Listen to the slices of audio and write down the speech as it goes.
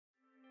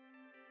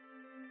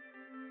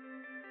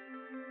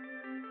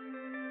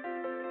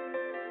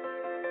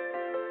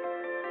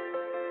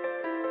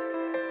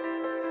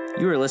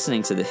You are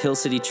listening to the Hill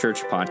City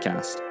Church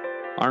podcast.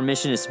 Our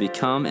mission is to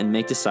become and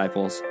make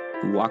disciples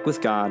who walk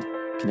with God,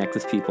 connect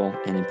with people,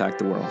 and impact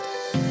the world.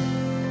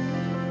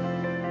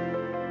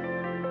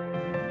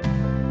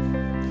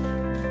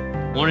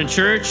 Morning,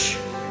 church.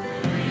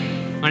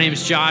 My name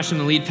is Josh. I'm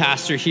the lead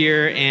pastor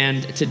here,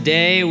 and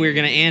today we're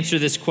going to answer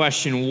this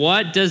question: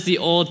 what does the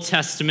Old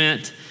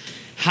Testament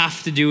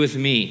have to do with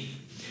me?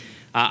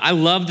 I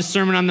love the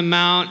Sermon on the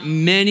Mount.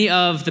 Many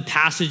of the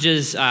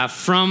passages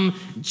from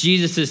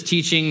Jesus'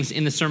 teachings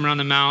in the Sermon on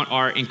the Mount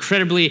are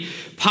incredibly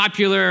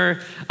popular.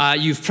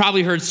 You've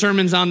probably heard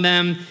sermons on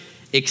them,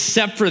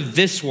 except for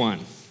this one.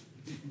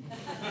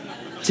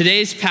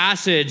 Today's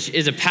passage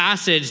is a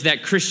passage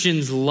that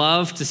Christians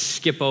love to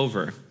skip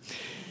over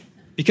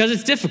because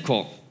it's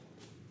difficult.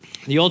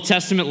 The Old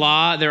Testament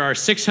law, there are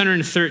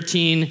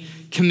 613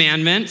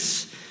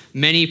 commandments,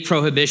 many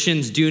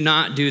prohibitions: do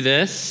not do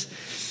this.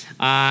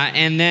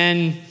 And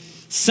then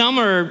some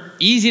are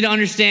easy to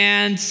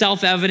understand,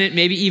 self-evident,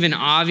 maybe even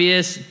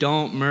obvious: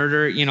 don't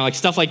murder, like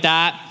stuff like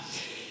that.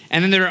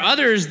 And then there are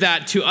others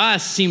that to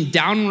us seem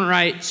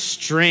downright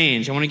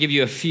strange. I want to give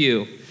you a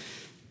few.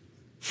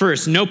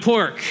 First, no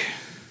pork.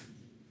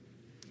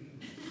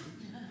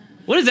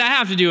 What does that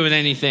have to do with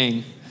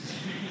anything?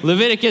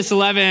 Leviticus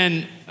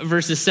 11,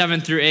 verses 7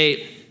 through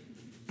 8.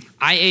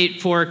 I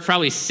ate pork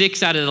probably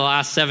 6 out of the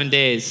last 7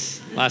 days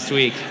last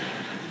week.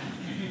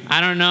 I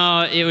don't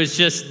know, it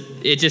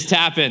just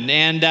happened.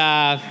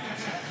 And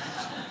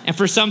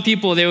for some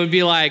people, they would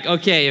be like,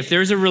 okay, if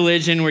there's a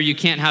religion where you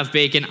can't have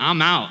bacon,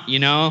 I'm out,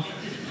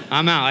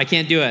 I'm out, I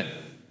can't do it.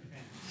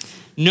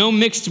 No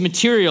mixed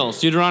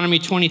materials, Deuteronomy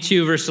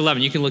 22, verse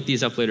 11. You can look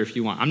these up later if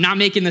you want. I'm not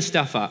making this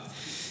stuff up.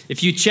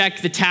 If you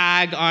check the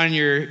tag on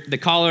the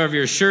collar of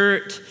your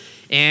shirt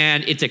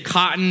and it's a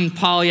cotton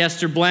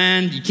polyester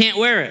blend, you can't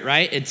wear it,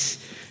 right?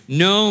 It's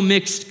no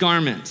mixed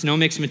garments, no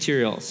mixed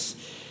materials.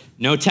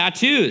 No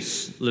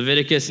tattoos,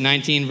 Leviticus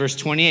 19, verse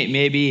 28.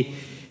 Maybe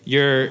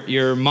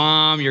your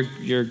mom,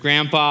 your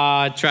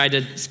grandpa tried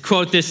to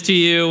quote this to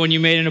you when you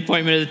made an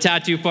appointment at the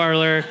tattoo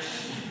parlor,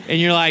 and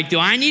you're like, do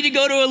I need to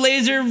go to a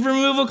laser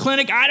removal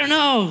clinic? I don't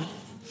know.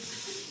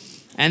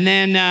 And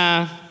then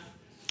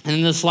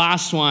this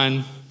last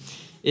one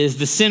is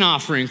the sin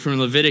offering from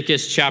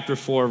Leviticus chapter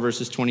 4,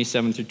 verses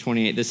 27 through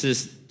 28. This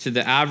is to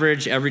the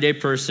average, everyday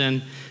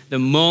person. The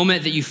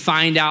moment that you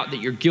find out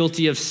that you're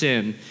guilty of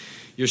sin,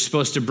 you're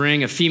supposed to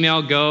bring a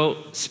female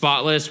goat,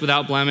 spotless,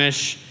 without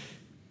blemish,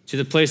 to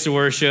the place of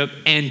worship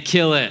and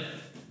kill it.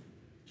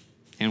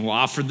 And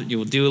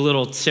you'll do a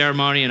little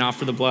ceremony and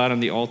offer the blood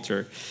on the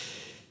altar.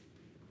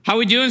 How are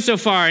we doing so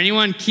far?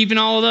 Anyone keeping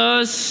all of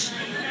those?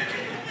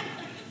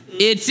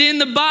 It's in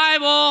the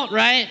Bible,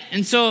 right?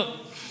 And so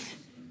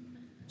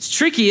it's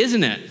tricky,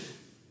 isn't it?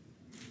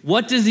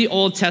 What does the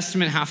Old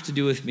Testament have to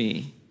do with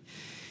me?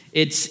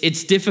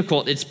 It's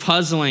difficult, it's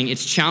puzzling,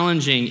 it's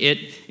challenging.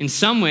 It, in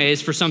some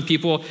ways, for some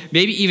people,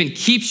 maybe even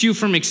keeps you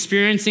from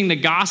experiencing the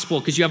gospel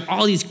because you have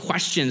all these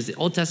questions. The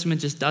Old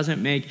Testament just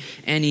doesn't make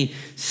any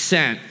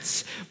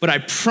sense. But I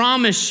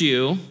promise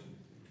you,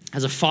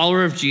 as a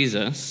follower of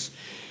Jesus,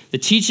 the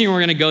teaching we're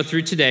going to go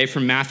through today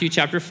from Matthew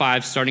chapter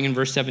 5, starting in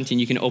verse 17,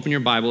 you can open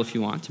your Bible if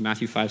you want to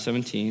Matthew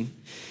 5:17.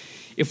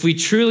 If we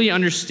truly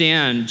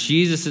understand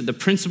Jesus, the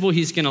principle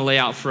he's going to lay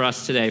out for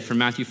us today from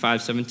Matthew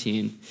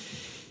 5:17,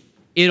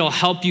 it'll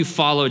help you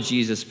follow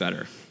Jesus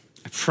better.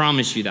 I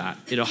promise you that.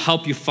 It'll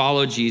help you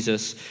follow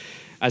Jesus,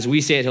 as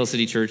we say at Hill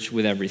City Church,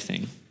 with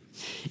everything.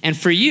 And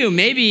for you,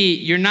 maybe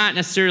you're not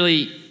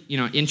necessarily,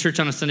 in church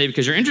on a Sunday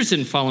because you're interested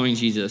in following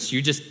Jesus.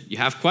 You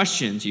have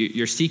questions.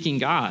 You're seeking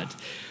God.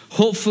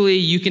 Hopefully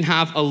you can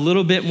have a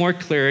little bit more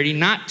clarity,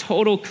 not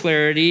total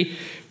clarity.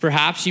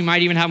 Perhaps you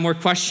might even have more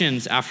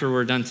questions after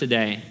we're done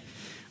today.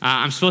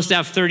 I'm supposed to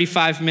have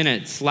 35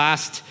 minutes.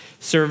 Last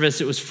service,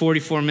 it was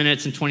 44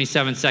 minutes and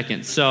 27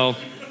 seconds. So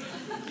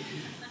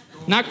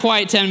not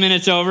quite 10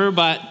 minutes over,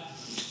 but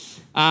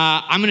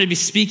I'm going to be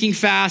speaking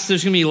fast.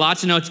 There's going to be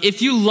lots of notes.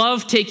 If you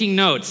love taking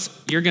notes,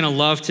 you're going to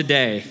love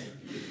today.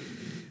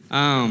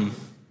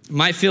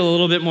 Might feel a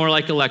little bit more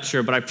like a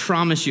lecture, but I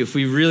promise you, if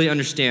we really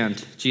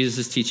understand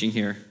Jesus' teaching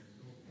here.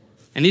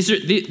 And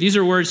these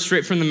are words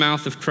straight from the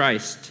mouth of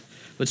Christ.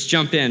 Let's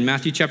jump in.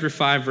 Matthew chapter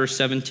 5, verse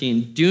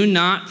 17. Do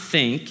not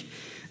think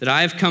that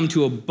I have come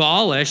to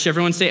abolish,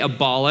 everyone say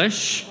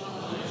abolish,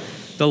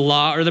 the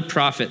law or the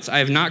prophets. I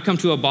have not come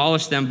to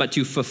abolish them, but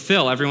to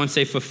fulfill. Everyone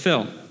say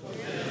fulfill.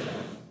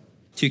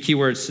 Two key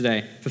words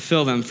today.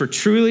 Fulfill them. For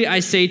truly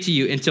I say to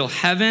you, until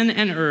heaven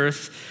and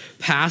earth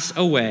pass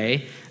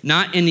away,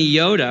 not an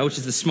iota, which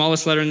is the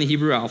smallest letter in the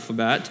Hebrew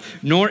alphabet,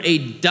 nor a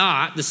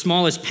dot, the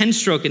smallest pen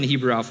stroke in the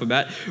Hebrew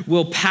alphabet,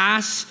 will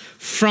pass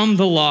from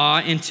the law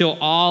until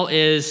all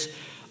is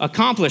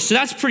accomplished. So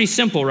that's pretty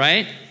simple,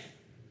 right?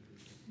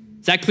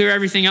 Does that clear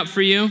everything up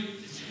for you?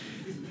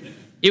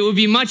 It would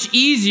be much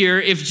easier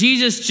if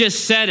Jesus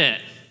just said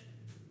it.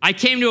 I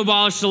came to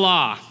abolish the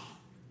law.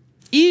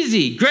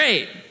 Easy,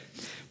 great.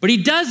 But he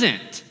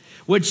doesn't.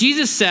 What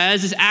Jesus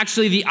says is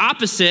actually the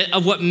opposite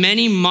of what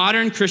many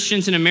modern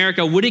Christians in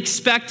America would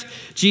expect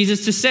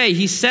Jesus to say.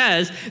 He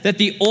says that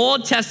the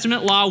Old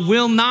Testament law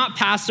will not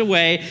pass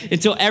away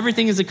until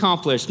everything is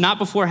accomplished, not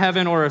before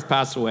heaven or earth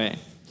pass away.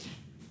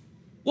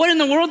 What in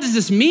the world does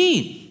this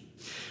mean?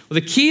 Well,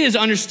 the key is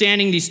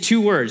understanding these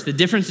two words, the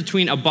difference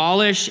between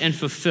abolish and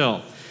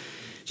fulfill.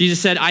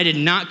 Jesus said, I did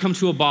not come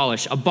to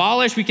abolish.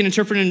 Abolish, we can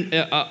interpret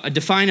and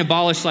define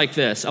abolish like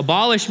this.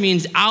 Abolish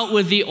means out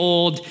with the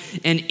old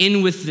and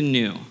in with the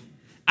new.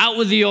 Out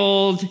with the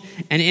old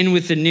and in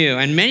with the new.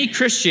 And many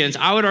Christians,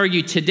 I would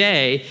argue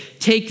today,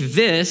 take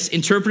this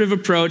interpretive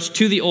approach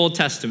to the Old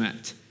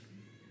Testament.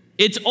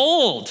 It's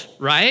old,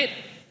 right?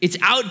 It's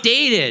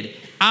outdated.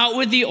 Out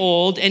with the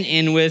old and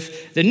in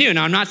with the new.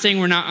 Now, I'm not saying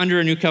we're not under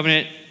a new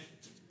covenant.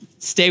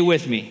 Stay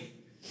with me.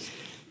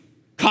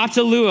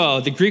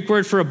 Kataluo, the Greek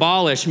word for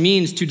abolish,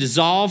 means to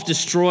dissolve,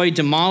 destroy,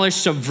 demolish,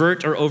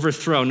 subvert, or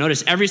overthrow.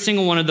 Notice every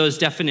single one of those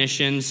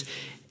definitions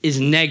is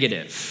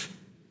negative,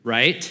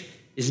 right?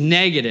 Is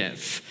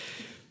negative.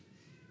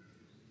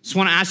 Just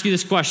want to ask you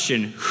this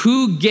question.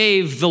 Who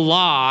gave the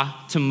law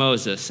to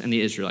Moses and the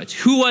Israelites?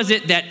 Who was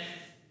it that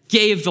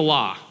gave the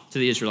law to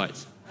the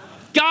Israelites?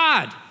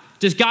 God.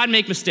 Does God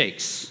make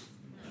mistakes?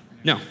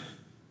 No.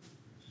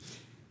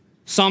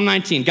 Psalm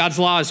 19, God's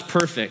law is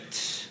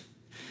perfect.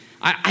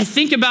 I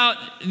think about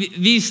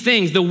these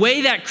things, the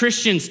way that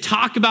Christians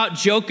talk about,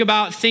 joke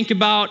about, think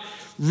about,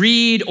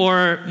 read,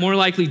 or more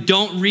likely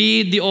don't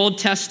read the Old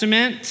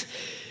Testament,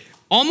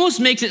 almost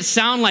makes it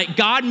sound like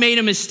God made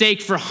a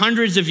mistake for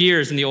hundreds of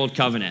years in the Old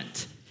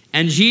Covenant.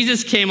 And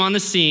Jesus came on the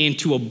scene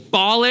to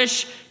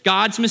abolish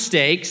God's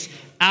mistakes,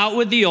 out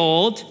with the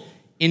old,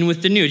 in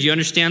with the new. Do you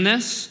understand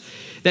this?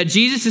 That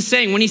Jesus is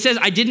saying, when he says,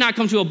 I did not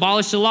come to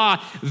abolish the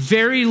law,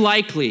 very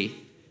likely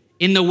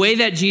in the way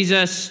that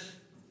Jesus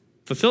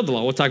fulfilled the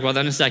law, we'll talk about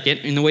that in a second,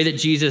 in the way that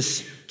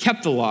Jesus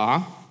kept the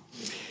law,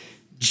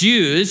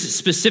 Jews,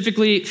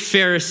 specifically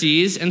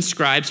Pharisees and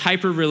scribes,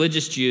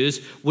 hyper-religious Jews,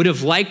 would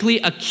have likely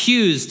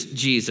accused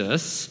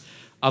Jesus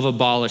of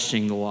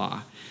abolishing the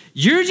law.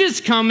 You're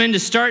just coming to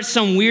start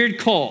some weird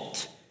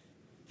cult.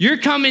 You're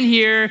coming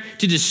here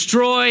to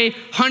destroy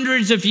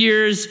hundreds of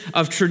years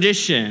of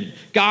tradition,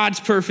 God's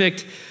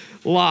perfect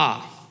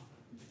law.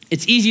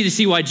 It's easy to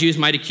see why Jews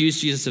might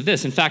accuse Jesus of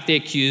this. In fact, they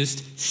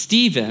accused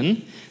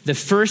Stephen, the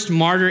first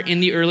martyr in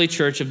the early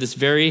church, of this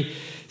very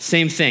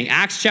same thing.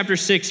 Acts chapter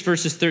 6,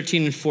 verses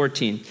 13 and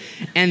 14.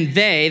 And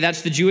they,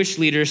 that's the Jewish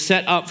leaders,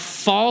 set up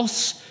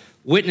false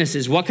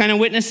witnesses. What kind of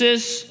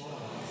witnesses?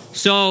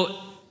 So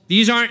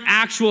these aren't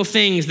actual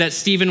things that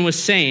Stephen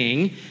was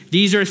saying.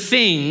 These are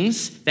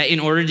things that in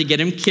order to get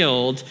him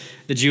killed,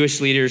 the Jewish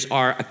leaders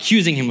are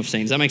accusing him of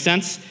saying. Does that make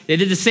sense? They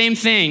did the same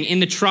thing in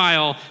the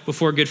trial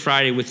before Good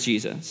Friday with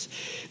Jesus.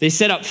 They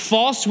set up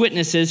false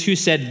witnesses who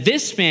said,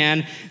 this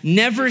man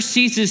never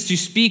ceases to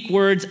speak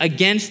words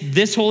against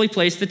this holy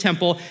place, the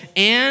temple,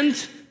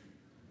 and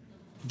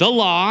the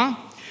law.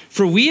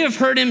 For we have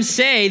heard him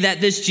say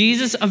that this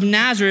Jesus of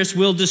Nazareth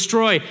will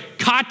destroy,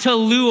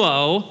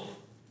 kataluo,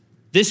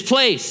 this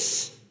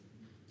place,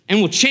 and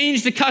will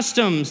change the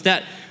customs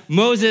that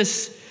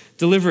Moses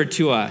delivered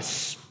to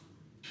us.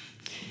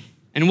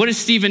 And what does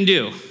Stephen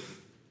do?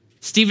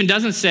 Stephen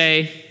doesn't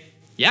say,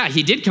 yeah,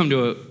 he did come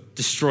to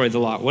destroy the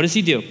law. What does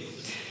he do?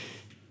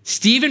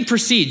 Stephen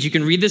proceeds, you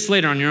can read this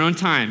later on your own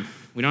time.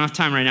 We don't have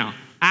time right now.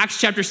 Acts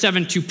chapter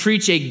 7, to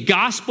preach a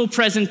gospel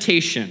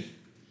presentation,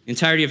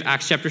 entirety of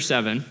Acts chapter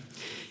 7.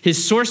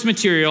 His source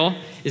material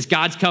is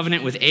God's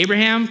covenant with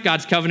Abraham,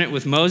 God's covenant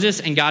with Moses,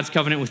 and God's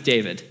covenant with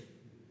David.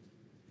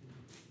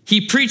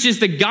 He preaches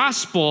the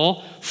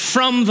gospel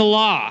from the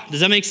law. Does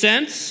that make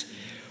sense?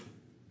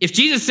 If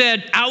Jesus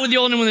said, out with the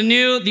old and with the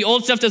new, the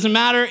old stuff doesn't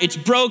matter, it's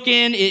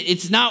broken,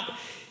 it's not,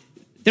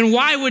 then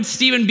why would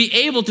Stephen be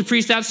able to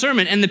preach that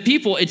sermon? And the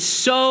people, it's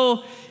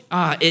so,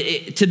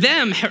 to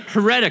them,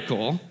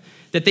 heretical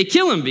that they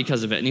kill him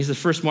because of it. And he's the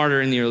first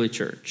martyr in the early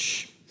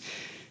church.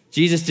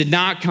 Jesus did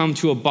not come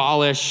to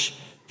abolish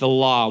the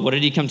law. What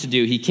did he come to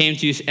do? He came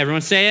to,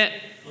 everyone say it,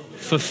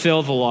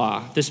 fulfill the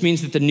law. This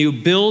means that the new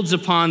builds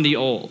upon the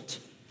old.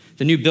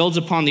 The new builds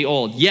upon the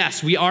old.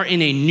 Yes, we are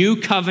in a new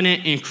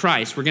covenant in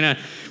Christ. We're going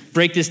to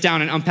break this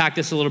down and unpack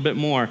this a little bit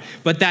more.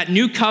 But that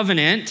new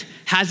covenant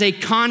has a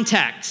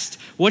context.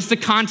 What's the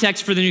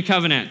context for the new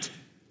covenant?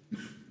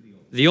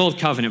 The old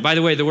covenant. By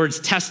the way, the word's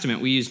testament.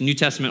 We use New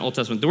Testament, Old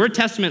Testament. The word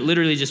testament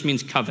literally just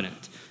means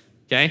covenant.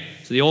 Okay?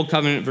 So the old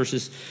covenant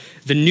versus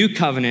the new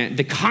covenant.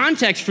 The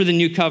context for the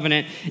new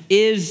covenant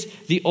is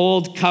the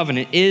old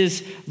covenant,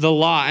 is the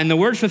law. And the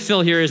word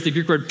fulfill here is the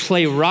Greek word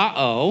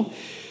plerao,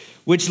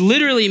 which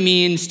literally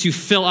means to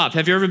fill up.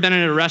 Have you ever been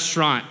in a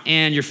restaurant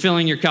and you're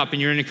filling your cup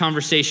and you're in a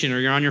conversation, or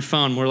you're on your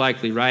phone more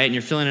likely, right? And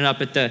you're filling it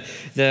up at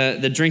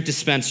the drink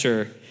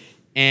dispenser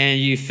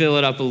and you fill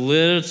it up a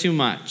little too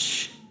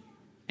much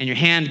and your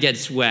hand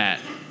gets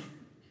wet.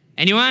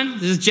 Anyone?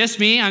 This is just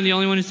me? I'm the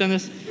only one who's done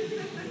this?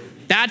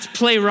 That's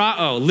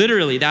plerao.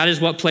 Literally, that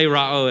is what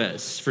plerao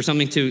is. For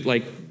something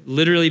to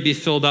literally be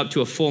filled up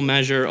to a full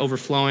measure,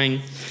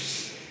 overflowing.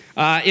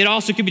 It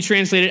also could be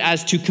translated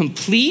as to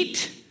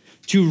complete,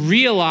 to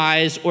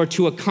realize, or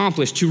to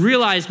accomplish. To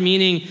realize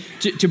meaning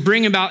to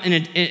bring about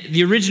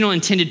the original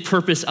intended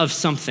purpose of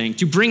something,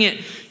 to bring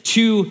it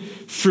to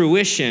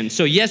fruition.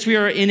 So yes, we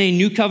are in a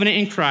new covenant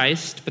in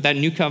Christ, but that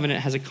new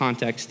covenant has a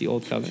context, the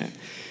old covenant.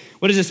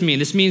 What does this mean?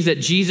 This means that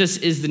Jesus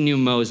is the new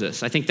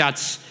Moses. I think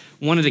that's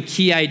one of the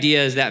key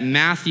ideas that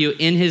Matthew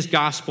in his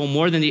gospel,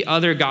 more than the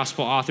other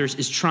gospel authors,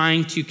 is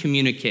trying to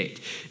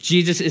communicate.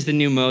 Jesus is the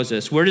new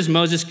Moses. Where does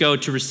Moses go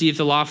to receive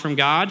the law from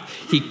God?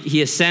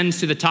 He ascends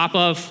to the top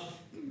of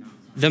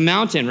the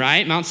mountain,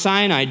 right? Mount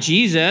Sinai.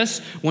 Jesus,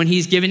 when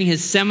he's giving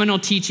his seminal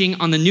teaching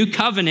on the new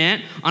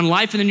covenant, on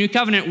life in the new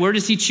covenant, where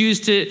does he choose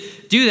to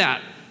do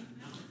that?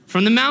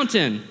 From the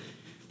mountain.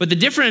 But the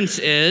difference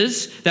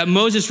is that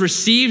Moses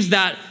receives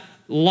that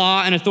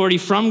law and authority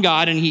from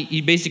God, and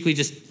he basically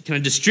just kind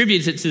of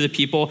distributes it to the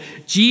people.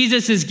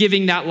 Jesus is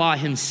giving that law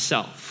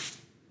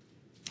himself.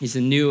 He's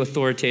the new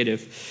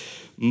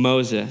authoritative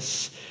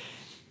Moses.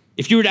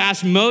 If you were to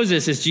ask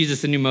Moses, is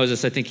Jesus the new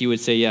Moses? I think he would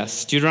say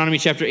yes. Deuteronomy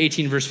chapter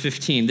 18, verse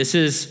 15. This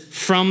is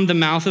from the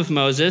mouth of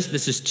Moses.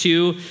 This is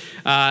to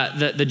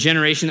the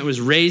generation that was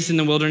raised in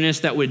the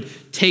wilderness that would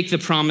take the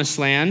promised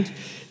land.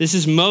 This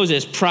is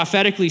Moses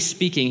prophetically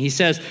speaking. He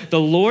says, the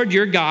Lord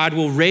your God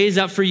will raise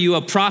up for you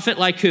a prophet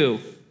like who?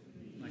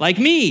 Like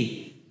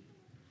me,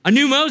 a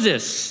new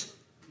Moses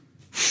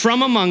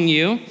from among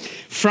you,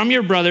 from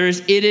your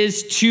brothers. It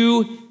is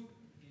to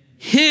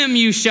him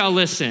you shall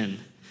listen.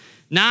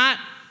 Not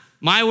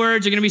my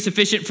words are going to be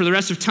sufficient for the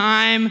rest of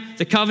time.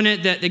 The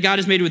covenant that God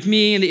has made with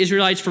me and the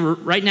Israelites for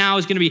right now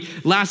is going to be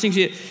lasting.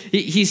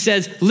 He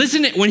says,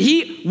 listen,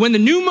 when the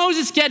new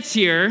Moses gets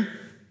here,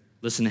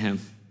 listen to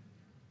him.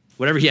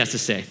 Whatever he has to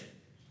say,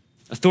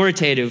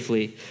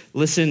 authoritatively,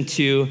 listen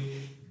to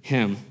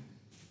him.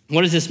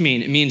 What does this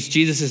mean? It means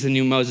Jesus is the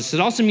new Moses.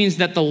 It also means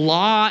that the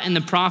law and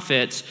the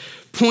prophets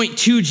point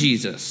to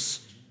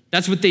Jesus.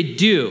 That's what they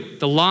do.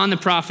 The law and the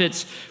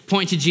prophets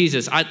point to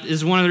Jesus. This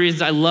is one of the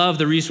reasons I love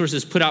the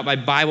resources put out by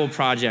Bible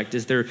Project.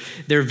 Is their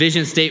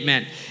vision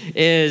statement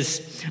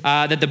is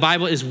that the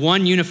Bible is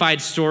one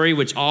unified story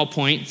which all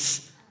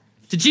points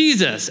to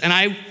Jesus. And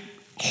I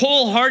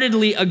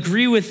wholeheartedly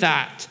agree with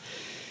that.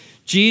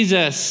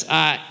 Jesus,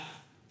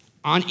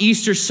 on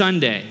Easter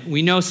Sunday,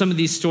 we know some of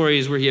these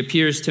stories where he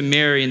appears to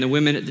Mary and the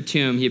women at the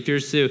tomb. He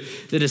appears to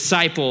the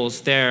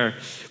disciples there.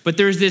 But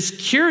there's this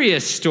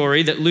curious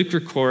story that Luke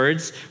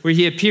records where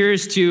he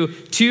appears to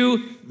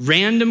two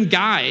random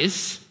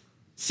guys,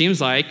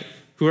 seems like,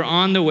 who are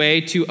on the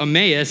way to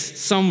Emmaus,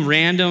 some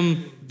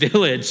random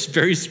village,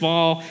 very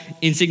small,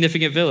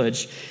 insignificant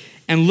village.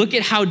 And look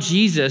at how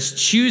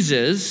Jesus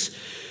chooses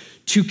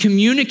to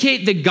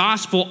communicate the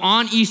gospel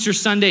on Easter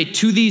Sunday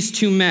to these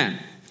two men.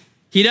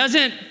 He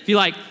doesn't be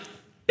like,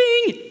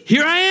 bing,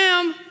 here I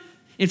am.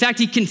 In fact,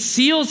 he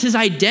conceals his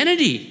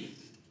identity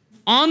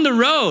on the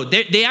road.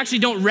 They actually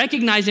don't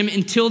recognize him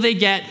until they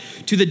get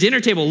to the dinner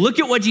table. Look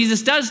at what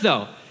Jesus does,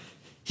 though.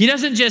 He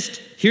doesn't just,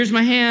 here's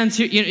my hands.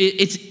 Here,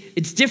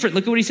 it's different.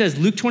 Look at what he says,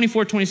 Luke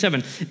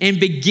 24:27. And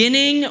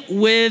beginning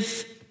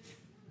with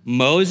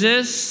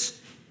Moses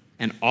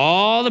and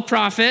all the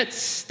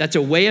prophets, that's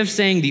a way of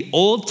saying the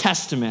Old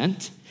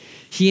Testament,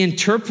 he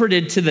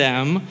interpreted to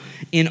them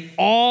in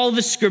all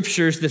the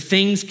scriptures the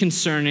things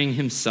concerning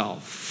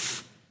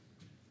himself.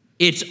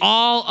 It's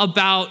all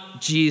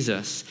about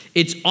Jesus.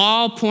 It's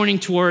all pointing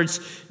towards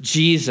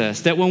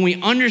Jesus. That when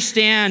we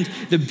understand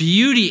the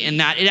beauty in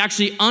that, it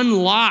actually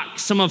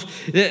unlocks some of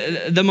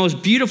the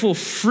most beautiful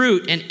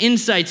fruit and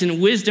insights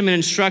and wisdom and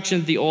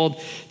instruction that the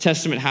Old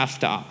Testament has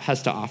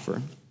to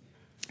offer.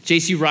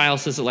 J.C. Ryle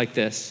says it like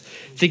this.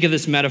 Think of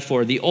this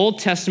metaphor. The Old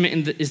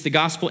Testament is the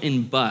gospel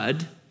in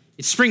bud.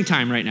 It's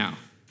springtime right now.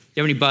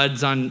 Do you have any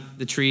buds on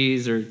the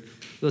trees or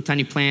little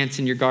tiny plants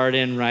in your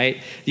garden,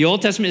 right? The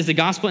Old Testament is the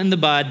gospel in the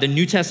bud. The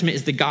New Testament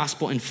is the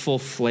gospel in full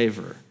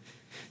flavor.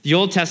 The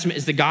Old Testament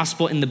is the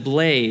gospel in the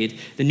blade.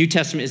 The New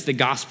Testament is the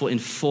gospel in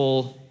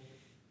full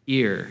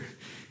ear.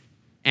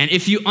 And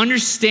if you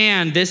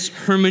understand this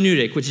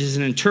hermeneutic, which is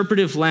an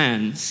interpretive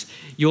lens,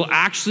 you'll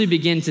actually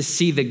begin to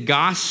see the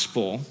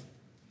gospel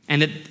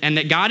and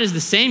that God is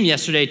the same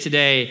yesterday,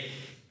 today,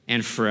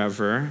 and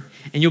forever.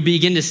 And you'll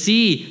begin to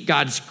see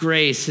God's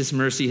grace, his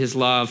mercy, his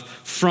love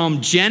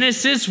from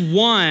Genesis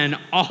 1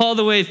 all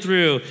the way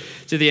through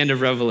to the end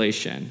of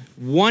Revelation.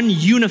 One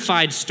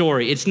unified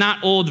story. It's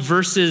not old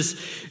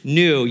versus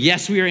new.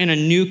 Yes, we are in a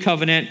new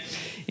covenant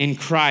in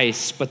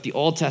Christ, but the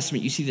Old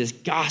Testament, you see this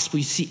gospel,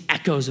 you see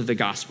echoes of the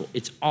gospel.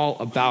 It's all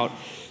about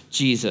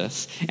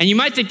Jesus. And you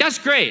might think, that's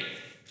great.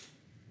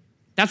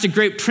 That's a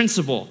great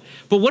principle.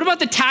 But what about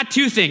the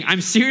tattoo thing?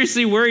 I'm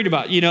seriously worried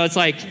about. It's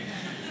like,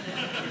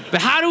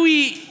 but how do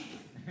we,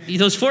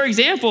 those for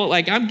example,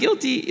 like I'm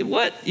guilty,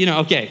 what?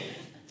 Okay.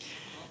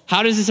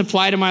 How does this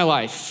apply to my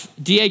life?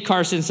 D.A.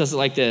 Carson says it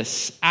like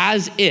this.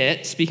 As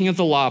it, speaking of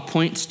the law,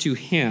 points to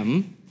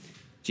him,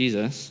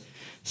 Jesus,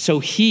 So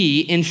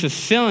he, in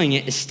fulfilling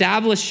it,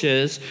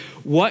 establishes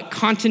what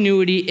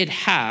continuity it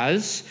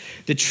has,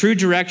 the true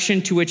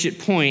direction to which it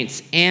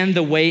points, and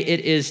the way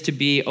it is to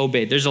be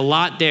obeyed. There's a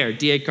lot there.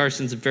 D.A.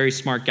 Carson's a very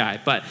smart guy.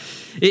 But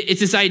it's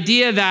this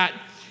idea that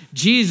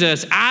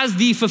Jesus, as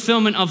the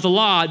fulfillment of the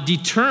law,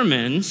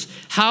 determines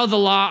how the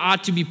law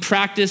ought to be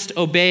practiced,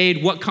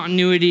 obeyed, what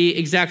continuity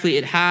exactly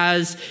it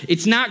has.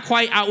 It's not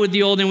quite out with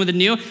the old and with the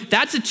new.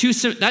 That's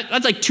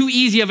like too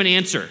easy of an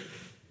answer.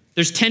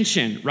 There's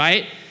tension,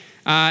 right?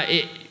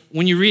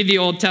 When you read the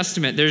Old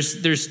Testament,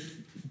 there's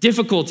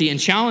difficulty and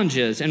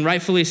challenges, and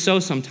rightfully so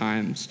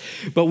sometimes.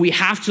 But we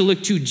have to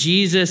look to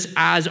Jesus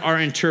as our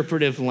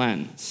interpretive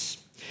lens.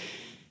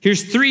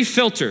 Here's 3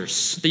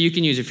 filters that you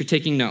can use if you're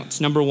taking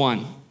notes. Number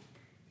 1,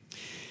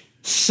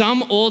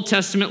 some Old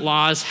Testament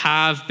laws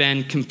have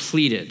been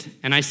completed.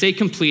 And I say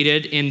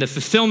completed in the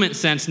fulfillment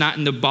sense, not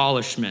in the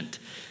abolishment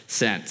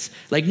sense.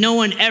 Like no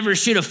one ever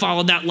should have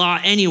followed that law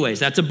anyways.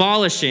 That's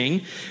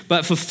abolishing.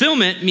 But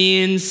fulfillment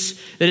means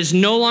that it's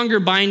no longer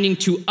binding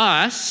to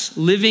us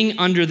living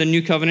under the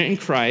new covenant in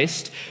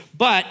Christ,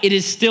 but it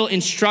is still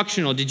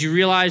instructional. Did you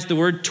realize the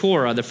word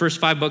Torah, the first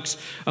 5 books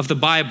of the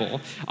Bible,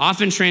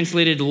 often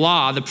translated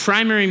law, the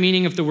primary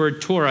meaning of the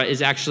word Torah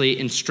is actually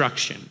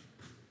instruction,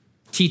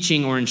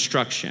 teaching or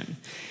instruction.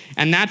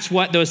 And that's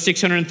what those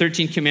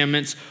 613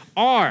 commandments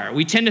are.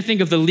 We tend to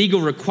think of the legal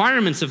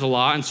requirements of the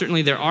law, and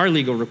certainly there are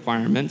legal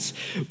requirements,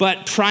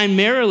 but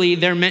primarily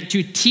they're meant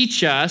to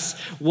teach us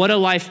what a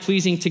life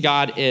pleasing to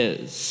God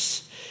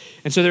is.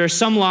 And so there are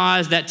some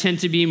laws that tend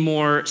to be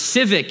more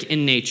civic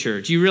in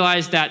nature. Do you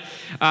realize that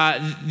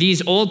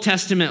these Old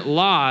Testament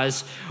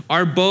laws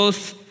are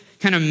both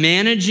kind of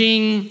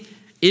managing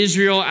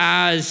Israel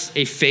as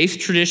a faith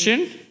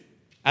tradition,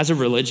 as a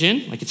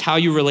religion, like it's how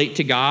you relate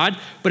to God,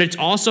 but it's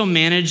also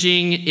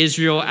managing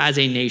Israel as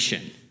a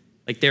nation.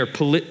 Like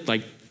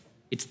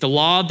it's the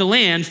law of the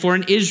land for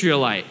an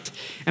Israelite.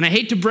 And I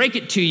hate to break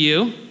it to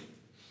you,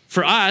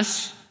 for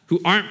us who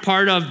aren't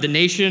part of the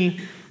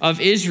nation of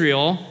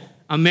Israel,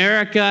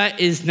 America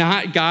is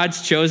not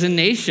God's chosen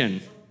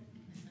nation.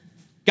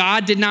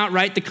 God did not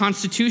write the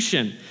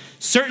Constitution.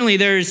 Certainly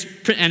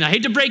and I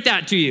hate to break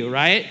that to you,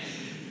 right?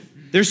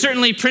 There's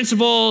certainly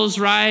principles,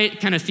 right?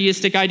 Kind of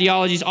theistic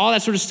ideologies, all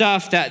that sort of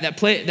stuff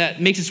that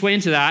makes its way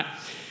into that.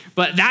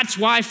 But that's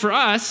why for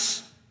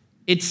us,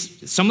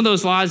 some of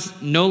those laws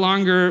no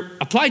longer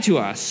apply to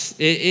us.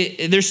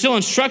 They're still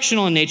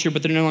instructional in nature,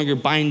 but they're no longer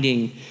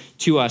binding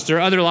to us. There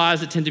are other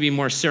laws that tend to be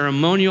more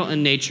ceremonial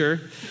in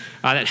nature,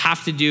 that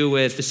have to do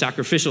with the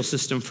sacrificial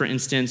system, for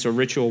instance, or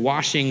ritual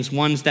washings,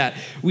 ones that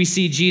we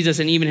see Jesus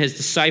and even his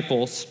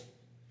disciples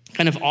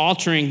kind of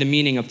altering the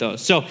meaning of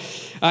those. So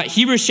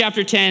Hebrews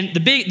chapter 10,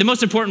 the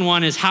most important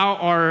one is how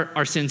are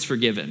our sins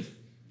forgiven?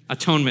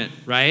 Atonement,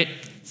 right?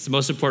 It's the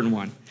most important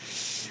one.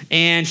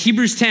 And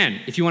Hebrews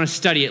 10, if you want to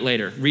study it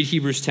later, read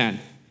Hebrews 10.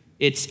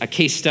 It's a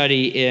case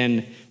study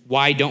in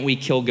why don't we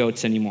kill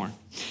goats anymore.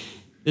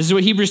 This is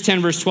what Hebrews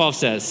 10 verse 12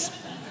 says.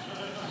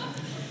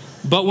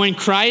 But when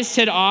Christ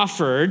had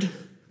offered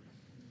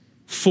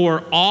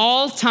for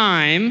all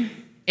time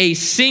a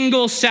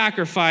single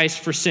sacrifice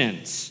for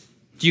sins.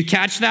 Do you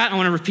catch that? I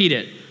want to repeat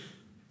it.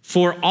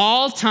 For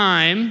all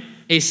time,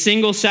 a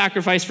single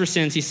sacrifice for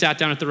sins, he sat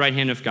down at the right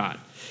hand of God.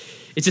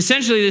 It's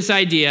essentially this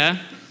idea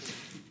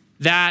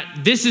that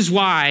this is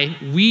why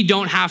we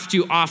don't have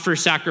to offer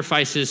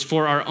sacrifices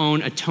for our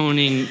own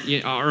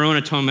atonement, our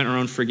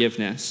own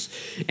forgiveness.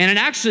 And it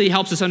actually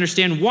helps us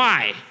understand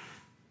why.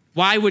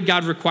 Why would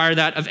God require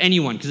that of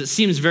anyone? Because it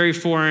seems very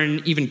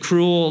foreign, even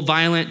cruel,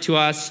 violent to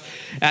us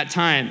at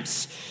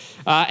times.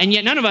 And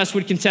yet none of us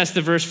would contest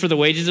the verse, for the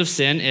wages of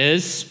sin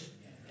is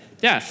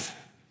death.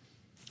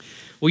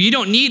 Well, you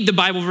don't need the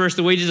Bible verse,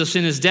 the wages of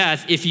sin is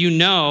death, if you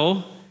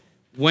know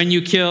when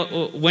you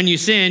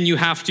sin, you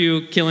have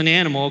to kill an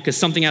animal because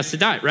something has to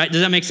die, right?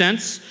 Does that make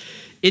sense?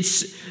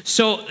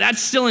 So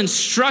that's still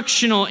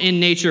instructional in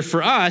nature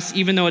for us,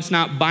 even though it's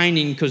not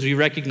binding, because we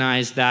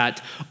recognize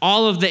that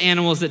all of the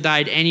animals that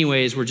died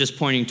anyways were just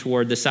pointing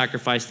toward the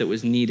sacrifice that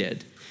was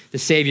needed, the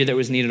Savior that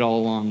was needed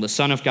all along, the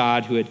Son of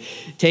God who would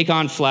take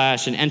on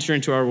flesh and enter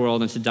into our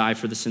world and to die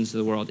for the sins of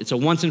the world. It's a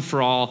once and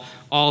for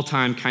all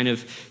time kind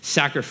of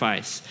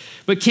sacrifice.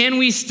 But can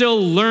we still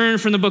learn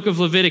from the book of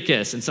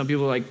Leviticus? And some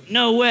people are like,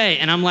 no way.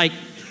 And I'm like,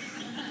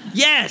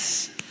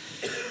 yes.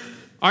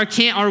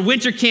 Our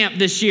winter camp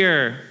this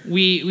year,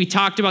 we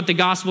talked about the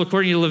gospel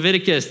according to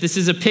Leviticus. This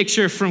is a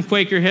picture from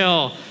Quaker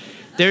Hill.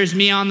 There's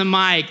me on the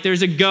mic.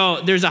 There's a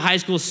goat. There's a high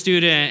school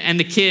student and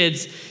the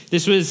kids.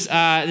 This was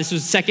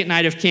second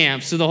night of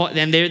camp. So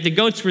the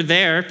goats were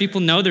there. People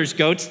know there's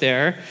goats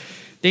there.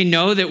 They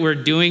know that we're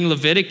doing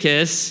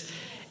Leviticus.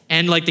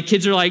 And like the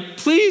kids are like,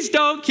 please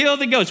don't kill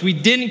the goats. We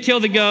didn't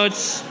kill the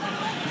goats.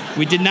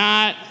 We did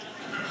not.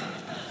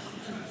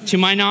 To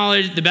my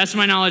knowledge, the best of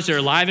my knowledge, they're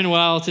alive and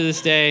well to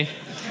this day.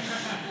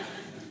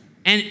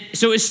 And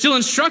so it's still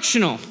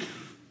instructional.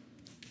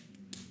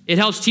 It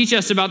helps teach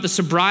us about the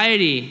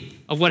sobriety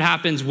of what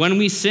happens when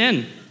we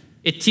sin.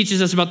 It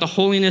teaches us about the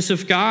holiness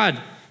of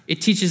God. It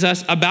teaches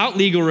us about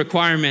legal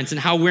requirements and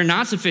how we're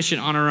not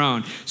sufficient on our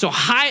own. So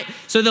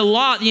the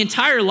law, the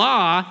entire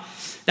law,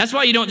 that's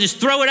why you don't just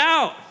throw it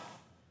out,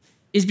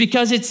 is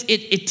because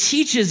it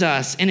teaches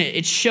us and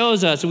it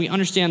shows us, and we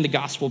understand the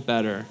gospel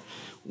better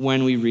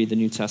when we read the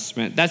New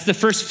Testament. That's the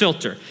first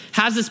filter.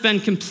 Has this been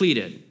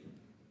completed?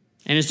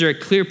 And is there a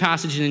clear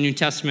passage in the New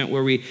Testament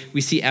where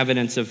we see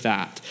evidence of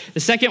that?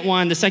 The second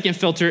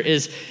filter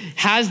is,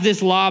 has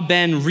this law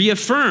been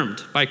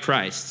reaffirmed by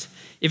Christ?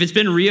 If it's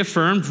been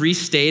reaffirmed,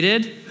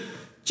 restated,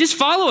 just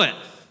follow it.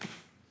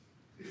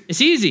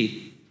 It's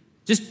easy.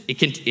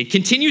 It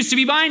continues to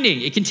be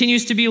binding. It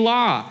continues to be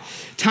law.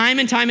 Time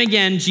and time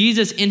again,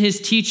 Jesus in his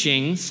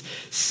teachings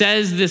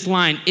says this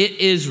line, it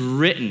is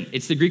written.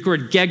 It's the Greek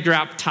word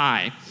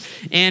gegraptai.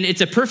 And it's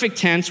a perfect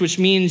tense, which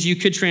means you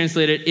could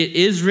translate it, it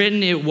is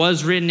written, it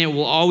was written, it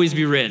will always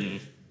be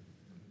written.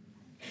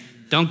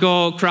 Don't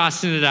go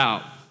crossing it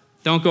out.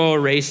 Don't go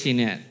erasing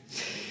it.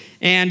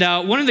 And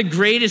one of the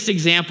greatest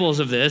examples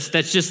of this,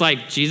 that's just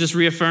like Jesus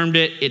reaffirmed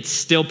it, it's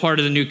still part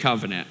of the new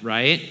covenant,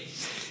 right?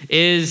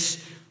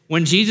 Is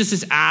when Jesus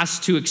is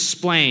asked to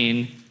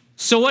explain,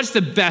 so what's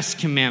the best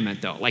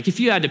commandment though? Like if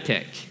you had to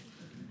pick,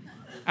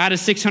 out of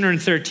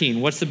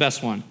 613, what's the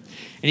best one?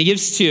 And he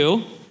gives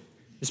two.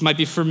 This might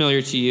be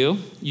familiar to you.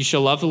 You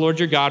shall love the Lord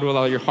your God with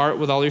all your heart,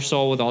 with all your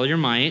soul, with all your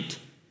might,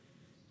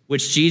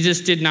 which Jesus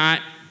did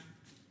not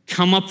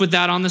come up with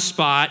that on the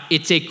spot.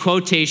 It's a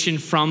quotation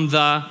from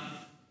the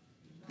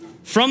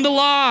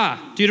law,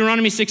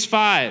 Deuteronomy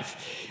 6:5.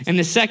 And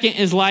the second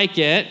is like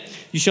it.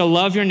 You shall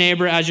love your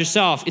neighbor as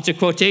yourself. It's a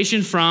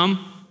quotation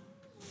from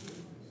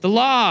the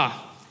law.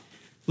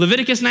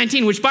 Leviticus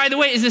 19, which by the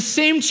way is the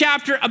same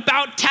chapter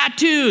about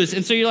tattoos.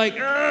 And so you're like,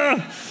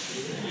 ugh.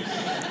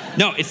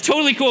 No, it's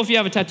totally cool if you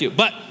have a tattoo,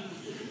 but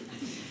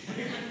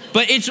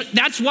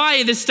that's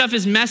why this stuff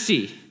is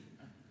messy.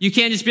 You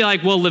can't just be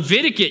like, well,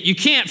 Leviticus, you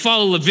can't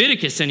follow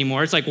Leviticus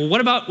anymore. It's like, well, what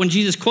about when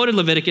Jesus quoted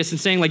Leviticus and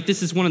saying like,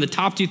 this is one of the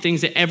top two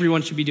things that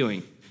everyone should be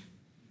doing?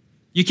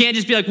 You can't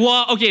just be like,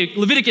 well, okay,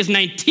 Leviticus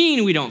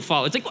 19 we don't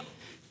follow. It's like,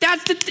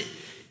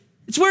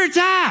 it's where it's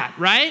at,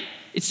 right?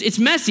 It's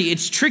messy,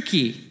 it's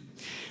tricky.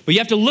 But you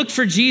have to look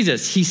for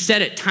Jesus. He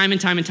said it time and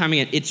time and time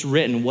again. It's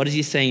written. What is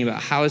he saying about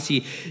it? How is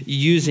he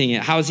using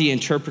it? How is he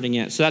interpreting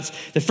it? So that's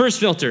the first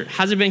filter.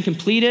 Has it been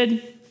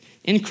completed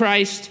in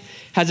Christ?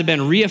 Has it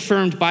been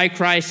reaffirmed by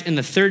Christ? And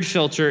the third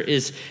filter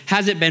is,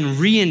 has it been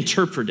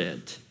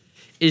reinterpreted?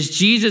 Is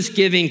Jesus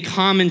giving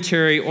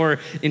commentary or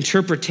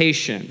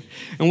interpretation?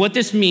 And what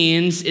this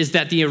means is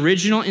that the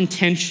original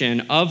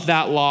intention of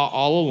that law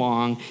all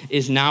along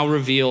is now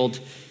revealed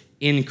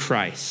in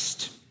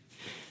Christ.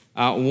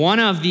 One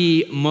of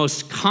the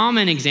most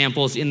common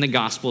examples in the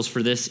Gospels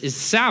for this is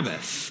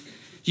Sabbath.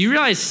 Do you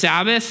realize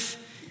Sabbath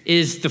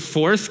is the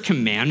fourth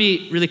command?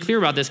 Be really clear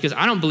about this because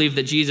I don't believe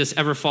that Jesus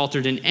ever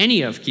faltered in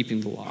any of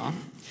keeping the law.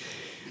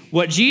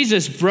 What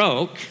Jesus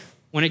broke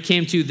when it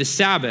came to the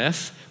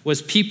Sabbath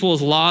was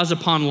people's laws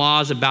upon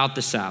laws about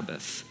the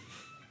Sabbath.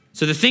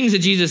 So the things that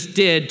Jesus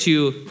did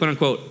to, quote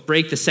unquote,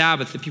 break the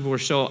Sabbath that people were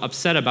so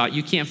upset about,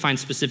 you can't find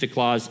specific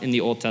laws in the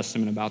Old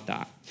Testament about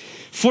that.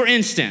 For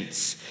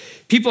instance,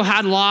 people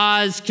had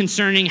laws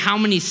concerning how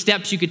many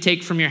steps you could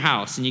take from your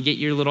house. And you get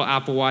your little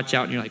Apple Watch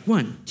out and you're like,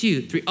 1,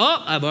 2, 3.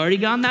 Oh, I've already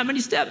gone that many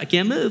steps. I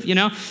can't move,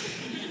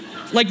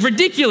 Like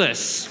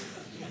ridiculous.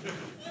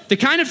 The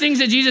kind of things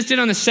that Jesus did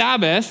on the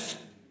Sabbath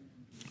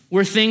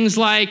were things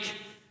like,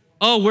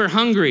 oh, we're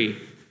hungry.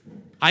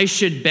 I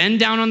should bend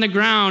down on the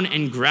ground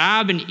and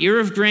grab an ear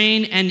of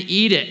grain and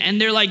eat it.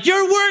 And they're like,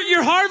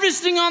 you're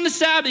harvesting on the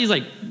Sabbath. He's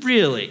like,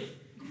 really?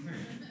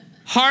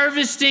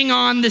 Harvesting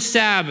on the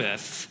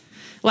Sabbath.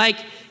 Like,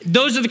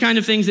 those are the kind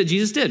of things that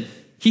Jesus did.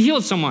 He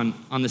healed someone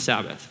on the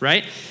Sabbath,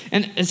 right?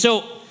 And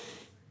so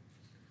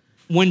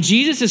when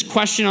Jesus is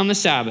questioned on the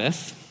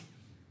Sabbath,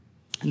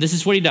 this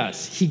is what he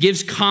does. He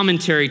gives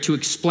commentary to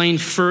explain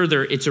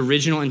further its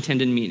original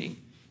intended meaning.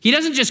 He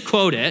doesn't just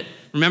quote it,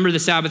 remember the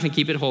Sabbath and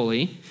keep it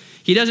holy.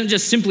 He doesn't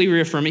just simply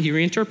reaffirm it, he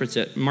reinterprets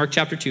it. Mark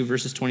chapter 2,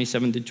 verses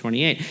 27 through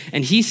 28.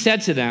 And he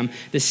said to them,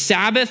 the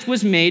Sabbath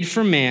was made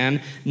for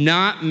man,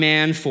 not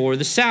man for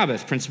the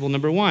Sabbath. Principle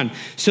number 1.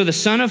 So the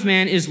Son of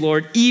Man is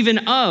Lord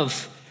even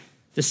of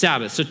the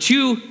Sabbath. So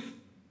 2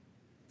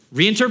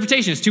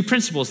 reinterpretations, 2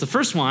 principles. The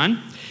first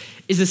one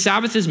is the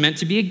Sabbath is meant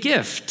to be a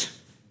gift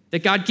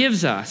that God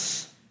gives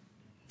us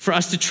for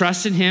us to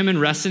trust in him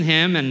and rest in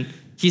him, and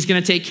he's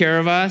going to take care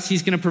of us.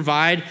 He's going to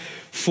provide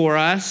for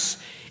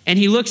us. And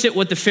he looks at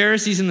what the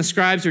Pharisees and the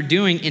scribes are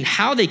doing and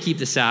how they keep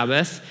the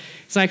Sabbath.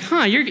 It's like,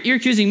 you're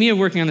accusing me of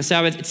working on the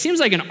Sabbath. It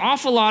seems like an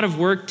awful lot of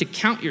work to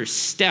count your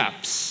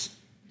steps.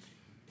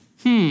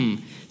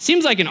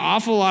 Seems like an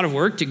awful lot of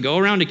work to go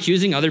around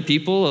accusing other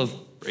people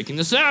of breaking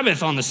the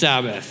Sabbath on the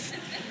Sabbath.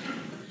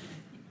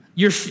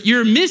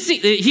 You're missing,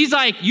 he's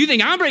like, you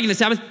think I'm breaking the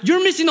Sabbath?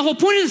 You're missing the whole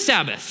point of the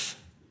Sabbath.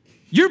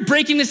 You're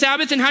breaking the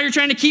Sabbath and how you're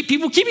trying to keep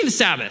people keeping the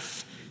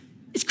Sabbath.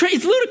 It's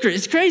ludicrous,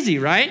 it's crazy,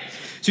 right?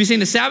 So he's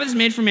saying the Sabbath is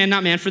made for man,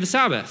 not man for the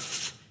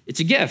Sabbath. It's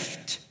a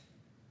gift.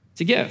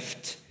 It's a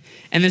gift.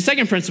 And the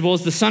second principle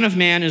is the Son of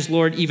Man is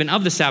Lord even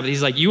of the Sabbath.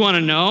 He's like, you want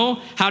to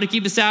know how to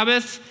keep the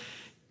Sabbath?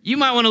 You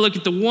might want to look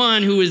at the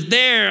one who was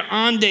there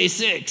on day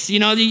 6. You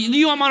want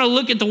to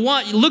look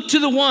to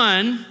the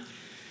one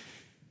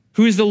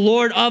who is the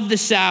Lord of the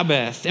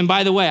Sabbath. And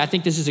by the way, I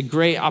think this is a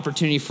great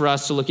opportunity for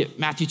us to look at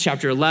Matthew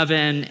chapter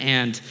 11.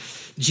 And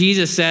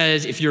Jesus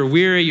says, if you're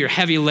weary, you're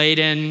heavy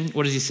laden,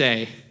 what does he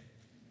say?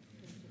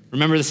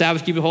 Remember the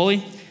Sabbath, keep it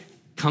holy?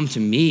 Come to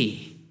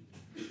me.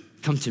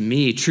 Come to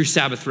me. True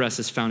Sabbath rest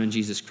is found in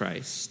Jesus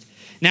Christ.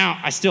 Now,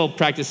 I still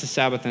practice the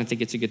Sabbath, and I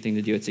think it's a good thing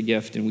to do. It's a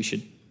gift, and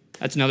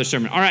that's another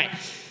sermon. All right.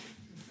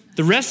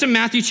 The rest of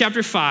Matthew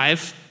chapter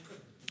 5,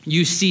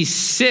 you see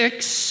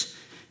 6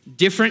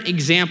 different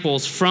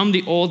examples from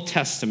the Old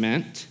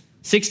Testament,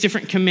 6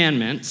 different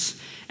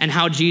commandments, and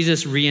how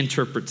Jesus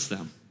reinterprets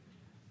them.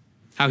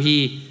 How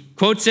he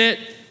quotes it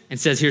and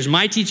says, here's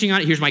my teaching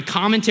on it, here's my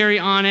commentary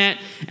on it,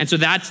 and so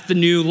that's the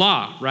new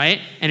law,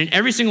 right? And in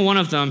every single one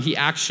of them, he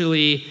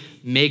actually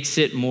makes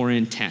it more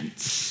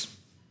intense.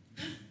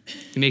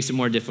 He makes it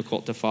more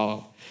difficult to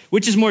follow.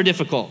 Which is more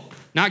difficult?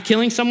 Not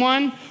killing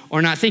someone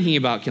or not thinking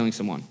about killing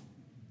someone?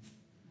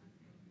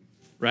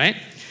 Right?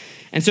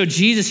 And so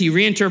Jesus, he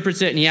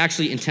reinterprets it and he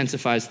actually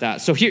intensifies that.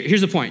 So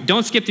here's the point.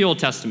 Don't skip the Old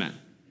Testament.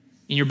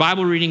 In your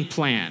Bible reading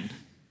plan,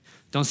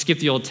 don't skip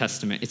the Old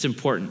Testament. It's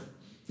important.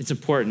 It's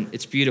important.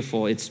 It's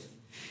beautiful. It's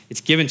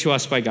given to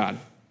us by God.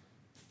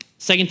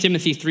 2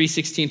 Timothy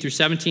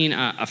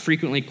 3:16-17, a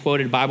frequently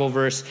quoted Bible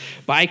verse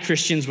by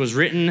Christians, was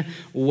written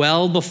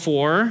well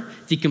before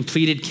the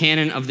completed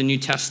canon of the New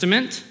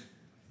Testament.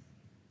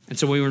 And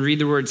so when we read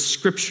the word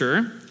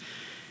scripture,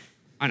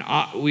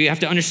 we have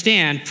to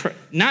understand,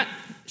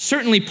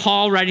 certainly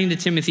Paul writing to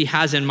Timothy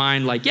has in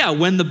mind,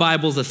 when the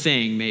Bible's a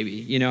thing,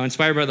 maybe,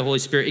 inspired by the Holy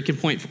Spirit,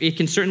 it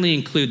can certainly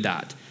include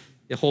that,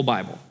 the whole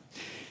Bible.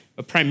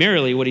 But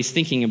primarily what he's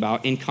thinking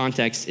about in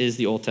context is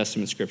the Old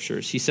Testament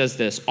scriptures. He says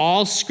this,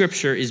 all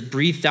scripture is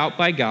breathed out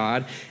by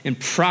God and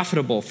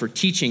profitable for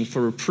teaching,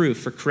 for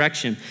reproof, for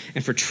correction,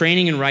 and for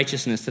training in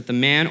righteousness, that the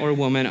man or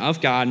woman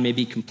of God may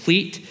be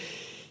complete,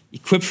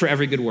 equipped for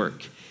every good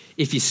work.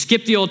 If you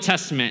skip the Old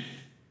Testament,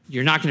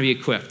 you're not going to be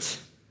equipped.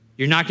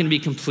 You're not going to be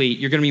complete.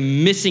 You're going to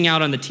be missing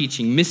out on the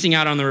teaching, missing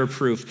out on the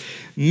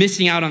reproof,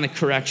 missing out on the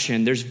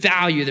correction. There's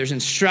value, there's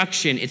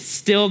instruction. It's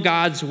still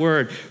God's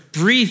word,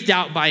 breathed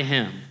out by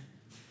him.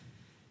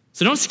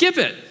 So don't skip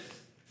it.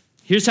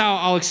 Here's how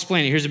I'll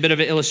explain it. Here's a bit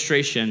of an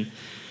illustration.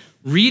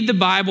 Read the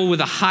Bible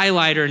with a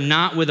highlighter,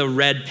 not with a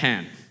red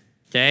pen,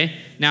 okay?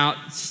 Now,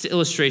 it's just an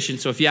illustration,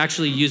 so if you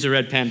actually use a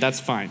red pen, that's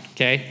fine,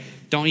 okay?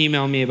 Don't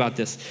email me about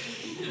this.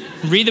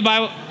 Read the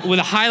Bible with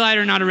a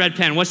highlighter, not a red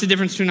pen. What's the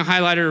difference between a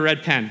highlighter and a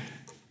red pen?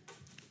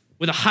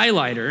 With a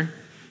highlighter,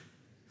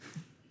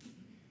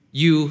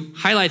 you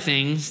highlight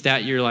things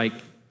that you're like,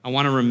 I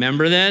want to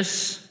remember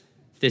this.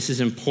 This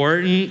is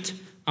important.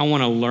 I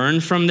want to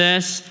learn from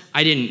this.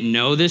 I didn't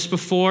know this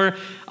before.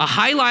 A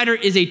highlighter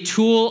is a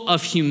tool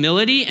of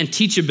humility and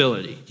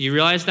teachability. Do you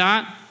realize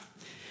that?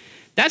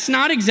 That's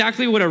not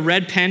exactly what a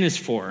red pen is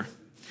for.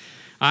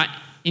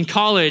 In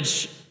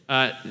college,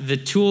 the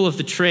tool of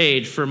the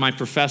trade for my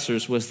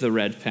professors was the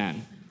red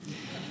pen.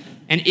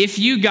 And if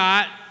you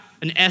got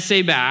an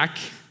essay back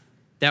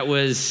that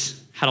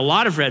had a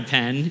lot of red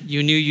pen,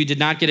 you knew you did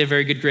not get a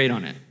very good grade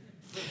on it.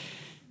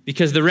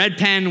 Because the red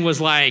pen was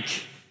like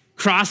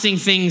crossing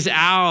things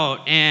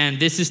out, and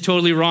this is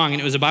totally wrong. And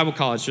it was a Bible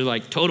college, so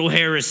like total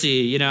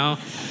heresy, They're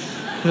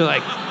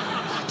like,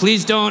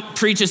 please don't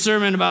preach a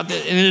sermon about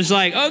this. And it's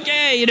like,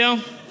 okay,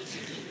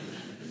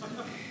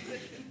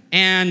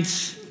 And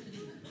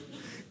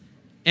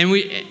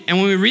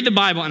when we read the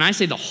Bible, and I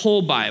say the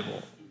whole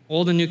Bible,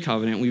 Old and New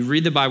Covenant, we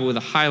read the Bible with a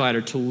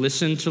highlighter to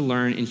listen, to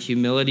learn in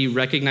humility,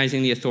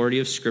 recognizing the authority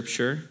of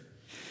Scripture,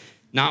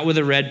 not with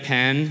a red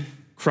pen,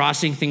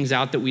 crossing things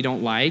out that we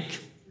don't like,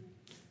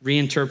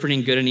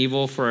 reinterpreting good and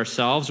evil for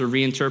ourselves, or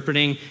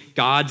reinterpreting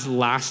God's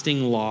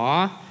lasting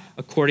law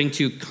according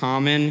to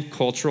common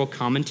cultural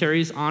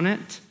commentaries on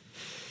it.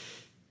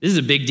 This is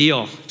a big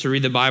deal to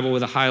read the Bible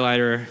with a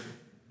highlighter,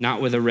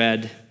 not with a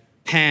red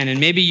pen. And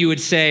maybe you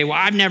would say, well,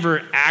 I've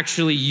never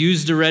actually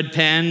used a red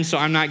pen, so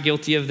I'm not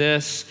guilty of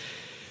this.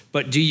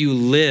 But do you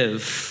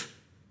live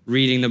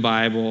reading the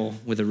Bible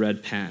with a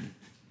red pen?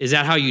 Is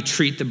that how you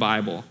treat the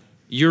Bible?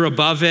 You're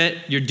above it,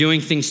 you're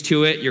doing things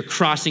to it, you're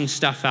crossing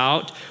stuff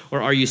out,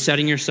 or are you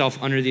setting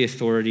yourself under the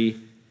authority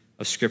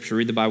of Scripture?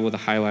 Read the Bible with a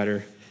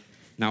highlighter,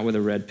 not with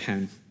a red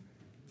pen.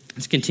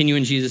 Let's continue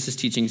in Jesus'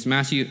 teachings.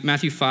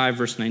 Matthew 5,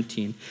 verse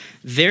 19.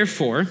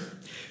 Therefore,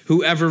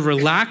 whoever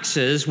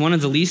relaxes one of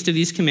the least of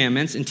these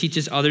commandments and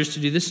teaches others to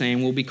do the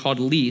same will be called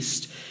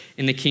least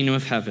in the kingdom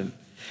of heaven.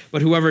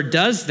 But whoever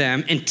does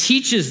them and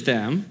teaches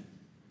them,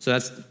 so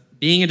that's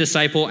being a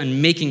disciple and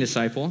making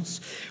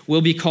disciples, will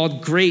be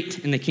called great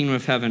in the kingdom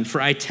of heaven. For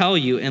I tell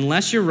you,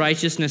 unless your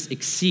righteousness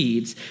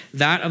exceeds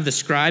that of the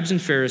scribes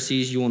and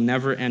Pharisees, you will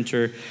never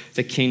enter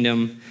the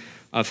kingdom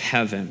of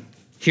heaven.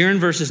 Here in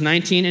verses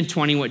 19 and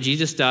 20, what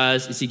Jesus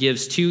does is he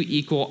gives two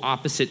equal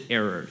opposite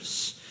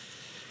errors.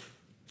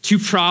 Two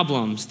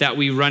problems that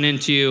we run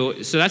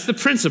into. So that's the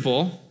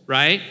principle,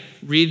 right?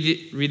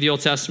 Read the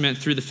Old Testament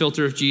through the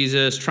filter of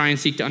Jesus, try and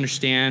seek to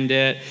understand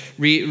it,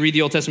 read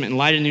the Old Testament in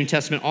light of the New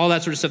Testament, all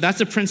that sort of stuff.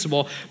 That's a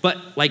principle. But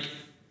like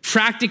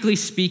practically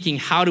speaking,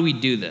 how do we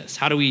do this?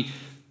 How do we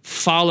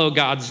follow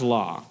God's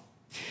law?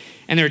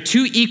 And there are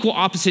two equal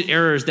opposite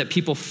errors that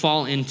people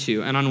fall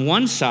into. And on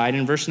one side,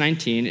 in verse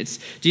 19,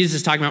 Jesus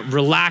is talking about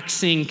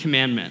relaxing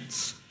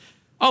commandments.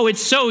 Oh,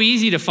 it's so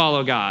easy to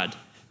follow God.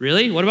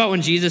 Really? What about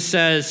when Jesus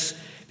says,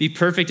 be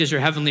perfect as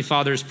your heavenly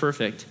Father is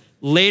perfect?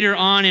 Later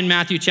on in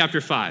Matthew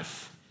chapter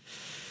 5.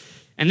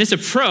 And this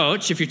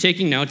approach, if you're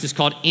taking notes, is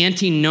called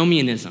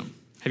antinomianism.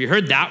 Have you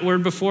heard that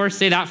word before?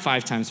 Say that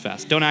 5 times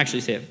fast. Don't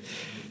actually say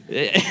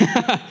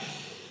it.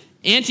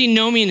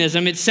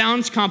 Antinomianism, it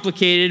sounds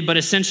complicated, but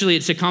essentially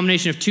it's a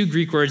combination of two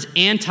Greek words,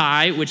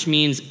 anti, which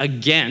means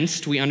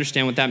against, we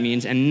understand what that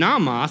means, and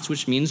nomos,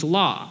 which means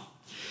law.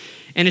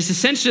 And it's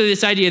essentially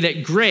this idea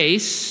that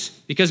grace,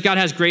 because God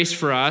has grace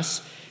for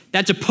us,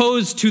 that's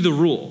opposed to the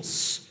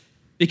rules.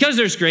 Because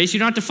there's grace, you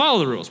don't have to follow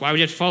the rules. Why would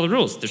you have to follow the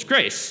rules? There's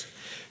grace,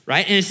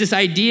 right? And it's this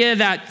idea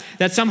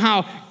that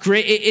somehow,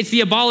 it's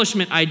the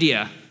abolishment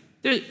idea.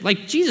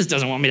 Like, Jesus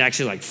doesn't want me to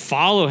actually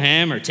follow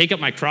him or take up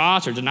my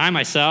cross or deny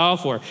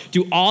myself or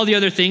do all the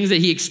other things that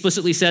he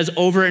explicitly says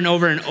over and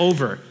over and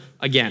over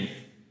again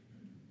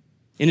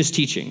in his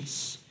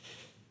teachings.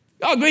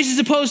 Oh, grace is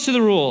opposed to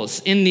the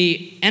rules. In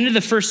the end of the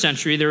first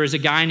century, there was a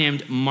guy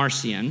named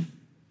Marcion,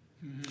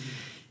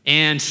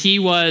 and he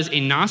was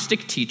a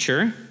Gnostic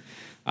teacher.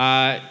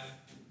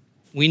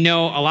 We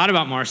know a lot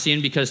about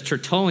Marcion because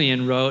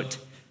Tertullian wrote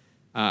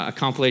a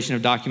compilation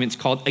of documents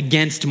called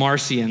Against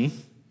Marcion.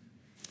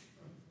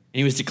 And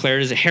he was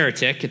declared as a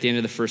heretic at the end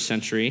of the first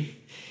century.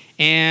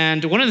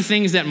 And one of the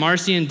things that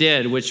Marcion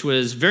did, which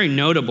was very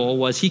notable,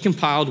 was he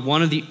compiled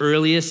one of the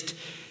earliest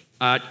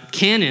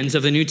canons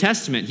of the New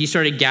Testament. He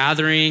started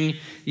gathering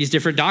these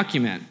different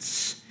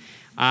documents.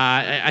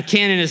 A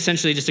canon is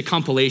essentially just a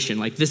compilation.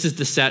 Like, this is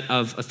the set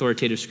of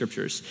authoritative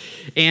scriptures.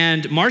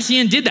 And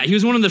Marcion did that. He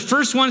was one of the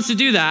first ones to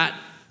do that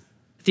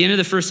at the end of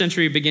the first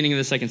century, beginning of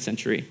the second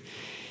century.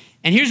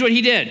 And here's what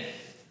he did.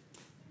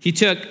 He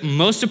took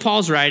most of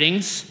Paul's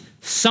writings,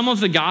 some of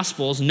the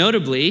Gospels,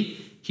 notably,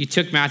 he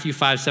took Matthew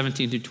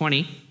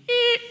 5:17-20,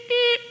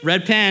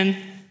 red pen,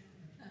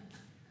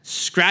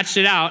 scratched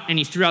it out, and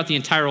he threw out the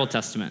entire Old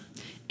Testament.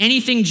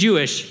 Anything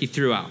Jewish, he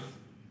threw out.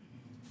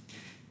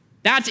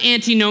 That's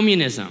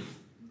antinomianism.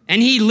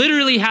 And he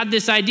literally had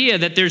this idea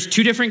that there's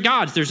two different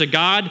gods. There's a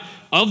God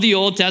of the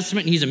Old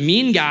Testament, and he's a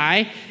mean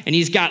guy, and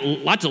he's got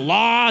lots of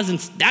laws and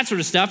that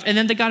sort of stuff, and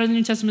then the God of the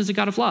New Testament is a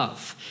God of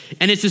love.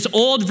 And it's this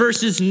old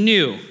versus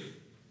new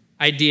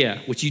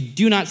idea, which you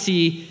do not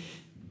see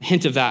a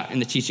hint of that in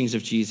the teachings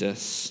of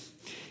Jesus.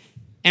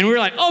 And we're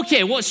like,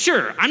 okay, well,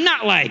 sure, I'm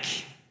not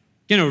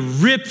gonna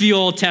rip the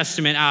Old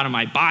Testament out of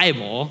my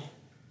Bible.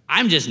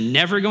 I'm just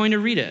never going to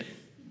read it.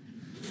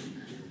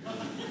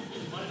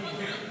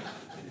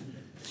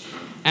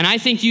 And I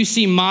think you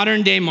see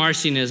modern day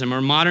Marcionism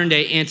or modern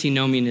day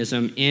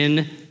antinomianism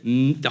in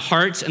the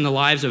hearts and the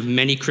lives of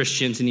many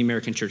Christians in the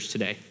American church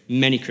today.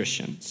 Many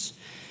Christians.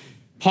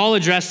 Paul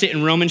addressed it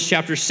in Romans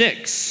chapter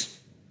 6.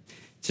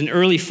 It's an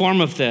early form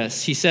of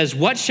this. He says,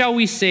 what shall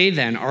we say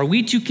then? Are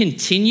we to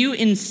continue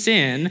in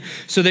sin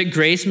so that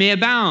grace may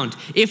abound?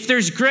 If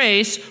there's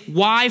grace,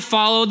 why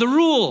follow the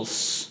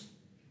rules?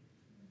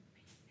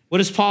 What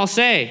does Paul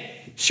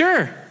say?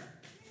 Sure,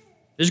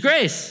 there's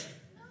grace.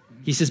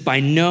 He says, by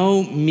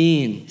no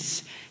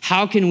means.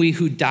 How can we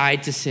who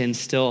died to sin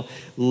still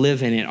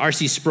live in it?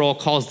 R.C. Sproul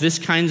calls this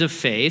kind of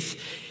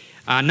faith,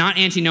 not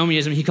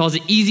antinomianism, he calls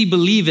it easy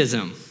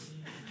believism.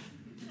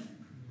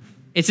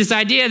 It's this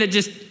idea that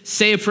just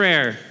say a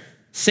prayer.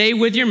 Say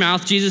with your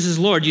mouth, Jesus is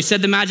Lord. You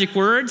said the magic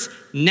words,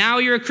 now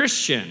you're a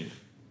Christian.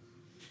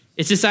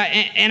 It's just,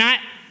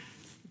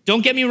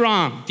 don't get me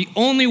wrong. The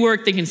only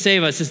work that can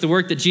save us is the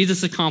work that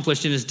Jesus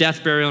accomplished in his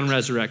death, burial, and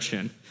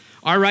resurrection.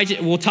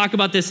 We'll talk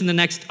about this in the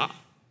next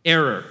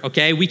error,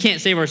 okay? We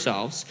can't save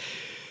ourselves.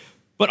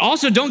 But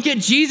also don't get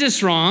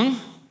Jesus wrong,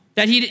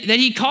 that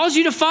he calls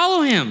you to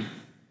follow him.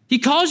 He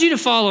calls you to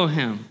follow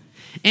him.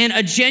 And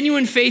a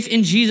genuine faith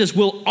in Jesus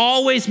will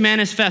always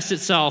manifest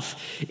itself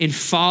in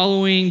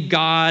following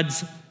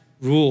God's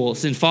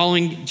rules, in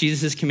following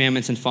Jesus'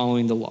 commandments and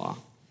following the law.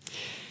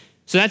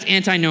 So that's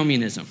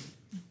antinomianism.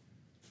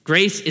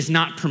 Grace is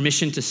not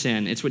permission to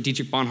sin. It's what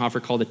Dietrich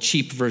Bonhoeffer called a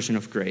cheap version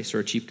of grace or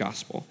a cheap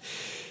gospel.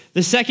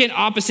 The second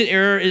opposite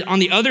error on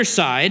the other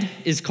side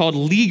is called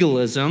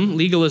legalism.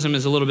 Legalism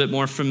is a little bit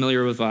more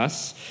familiar with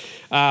us.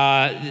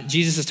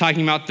 Jesus is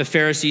talking about the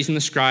Pharisees and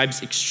the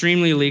scribes,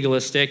 extremely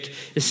legalistic.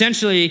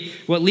 Essentially,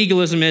 what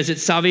legalism is,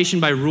 it's salvation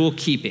by rule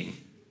keeping.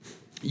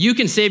 You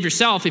can save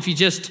yourself if you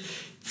just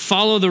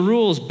follow the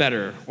rules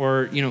better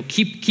or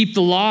keep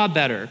the law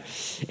better.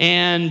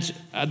 And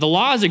the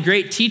law is a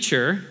great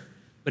teacher,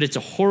 but it's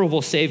a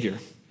horrible savior.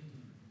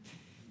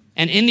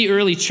 And in the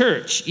early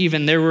church,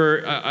 even, there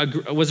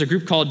was a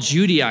group called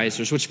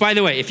Judaizers, which, by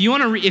the way, if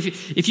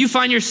you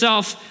find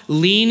yourself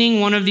leaning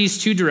one of these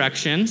two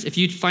directions, if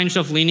you find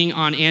yourself leaning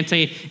on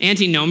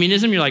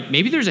antinomianism, you're like,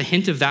 maybe there's a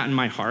hint of that in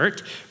my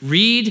heart.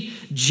 Read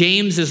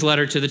James's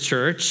letter to the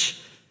church,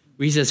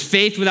 where he says,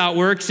 faith without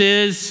works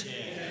is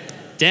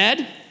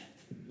dead.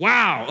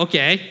 Wow,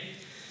 okay.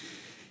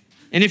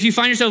 And if you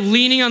find yourself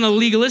leaning on the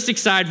legalistic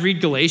side,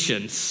 read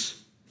Galatians.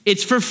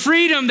 It's for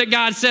freedom that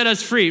God set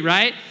us free,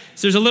 right?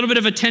 So there's a little bit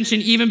of a tension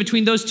even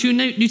between those two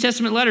New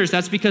Testament letters.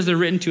 That's because they're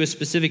written to a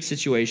specific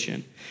situation,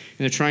 and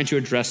they're trying to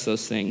address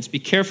those things. Be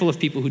careful of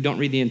people who don't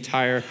read the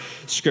entire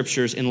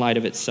scriptures in light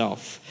of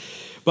itself.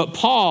 But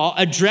Paul,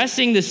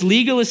 addressing this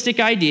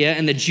legalistic idea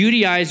and the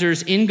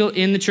Judaizers in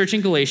the church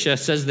in Galatia,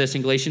 says this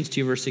in Galatians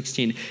 2, verse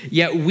 16.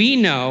 Yet we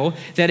know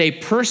that a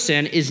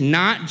person is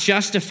not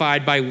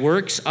justified by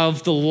works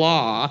of the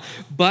law,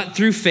 but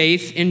through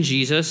faith in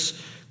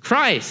Jesus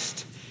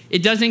Christ.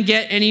 It doesn't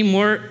get any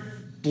more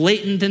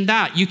blatant than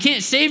that. You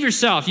can't save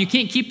yourself. You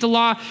can't keep the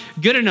law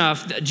good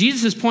enough.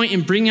 Jesus' point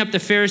in bringing up the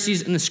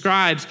Pharisees and the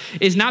scribes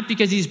is not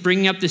because he's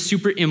bringing up this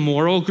super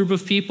immoral group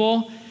of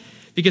people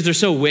because they're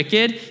so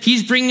wicked.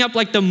 He's bringing up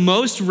like the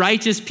most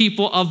righteous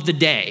people of the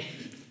day.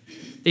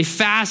 They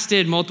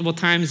fasted multiple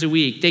times a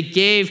week. They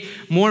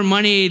gave more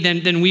money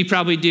than we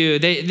probably do.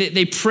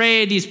 They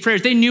prayed these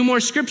prayers. They knew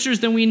more scriptures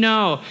than we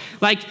know.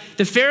 Like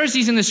the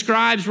Pharisees and the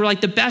scribes were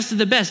like the best of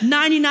the best,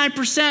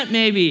 99%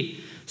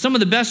 maybe, some of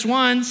the best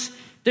ones.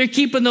 They're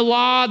keeping the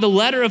law, the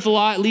letter of the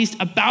law, at least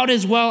about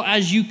as well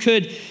as you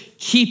could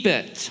keep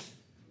it.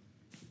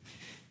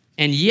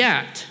 And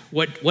yet,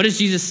 what does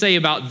Jesus say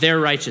about their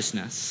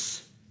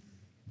righteousness?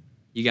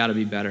 You got to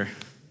be better.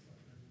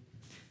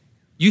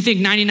 You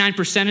think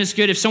 99% is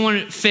good? If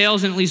someone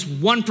fails in at least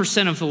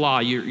 1% of the law,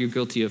 you're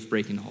guilty of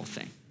breaking the whole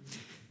thing.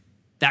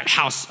 That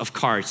house of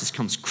cards just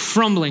comes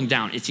crumbling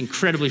down. It's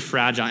incredibly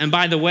fragile. And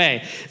by the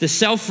way, the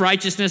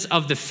self-righteousness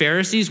of the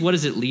Pharisees, what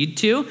does it lead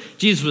to?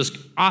 Jesus was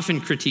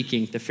often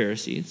critiquing the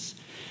Pharisees.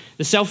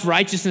 The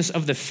self-righteousness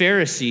of the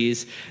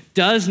Pharisees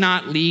does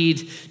not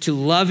lead to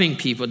loving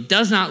people.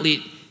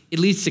 It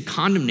leads to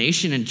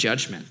condemnation and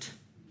judgment.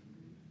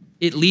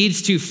 It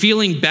leads to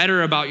feeling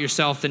better about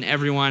yourself than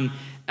everyone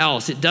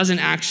else. It doesn't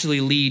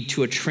actually lead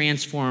to a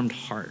transformed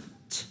heart.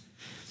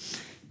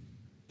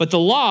 But the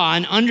law,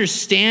 and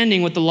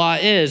understanding what the law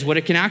is, what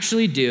it can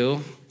actually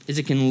do is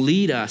it can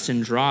lead us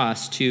and draw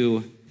us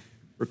to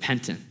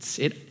repentance.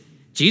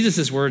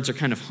 Jesus' words are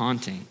kind of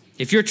haunting.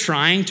 If you're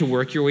trying to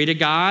work your way to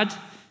God,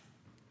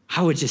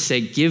 I would just say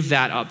give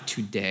that up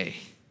today,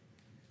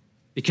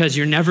 because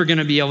you're never going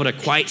to be able to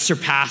quite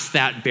surpass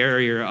that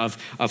barrier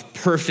of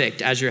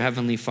perfect as your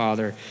heavenly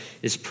Father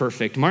is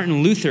perfect.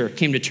 Martin Luther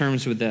came to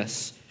terms with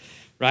this,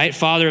 right?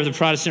 Father of the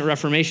Protestant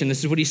Reformation. This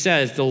is what he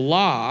says: the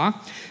law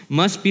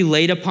must be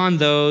laid upon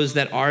those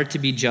that are to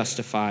be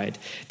justified,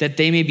 that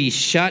they may be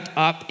shut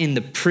up in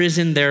the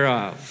prison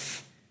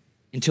thereof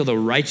until the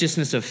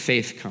righteousness of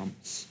faith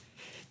comes.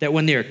 That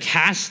when they are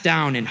cast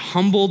down and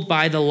humbled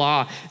by the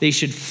law, they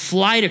should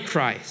fly to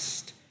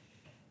Christ.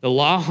 The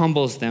law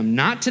humbles them,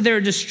 not to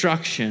their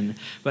destruction,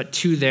 but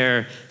to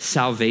their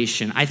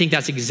salvation. I think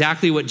that's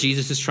exactly what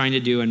Jesus is trying to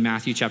do in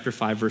Matthew chapter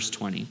 5, verse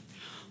 20.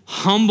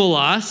 Humble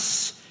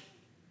us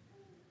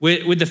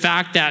with the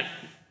fact that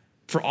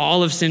for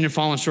all have sinned and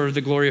fallen short of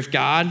the glory of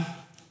God,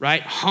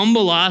 right?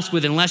 Humble us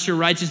with, unless your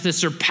righteousness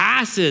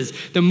surpasses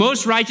the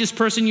most righteous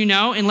person you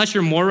know, unless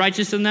you're more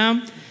righteous than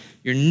them,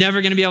 you're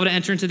never going to be able to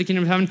enter into the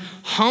kingdom of heaven.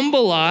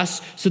 Humble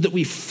us so that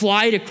we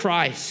fly to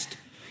Christ.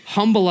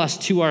 Humble us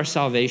to our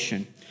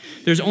salvation.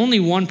 There's only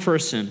one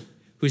person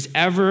who's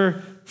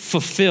ever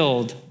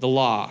fulfilled the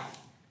law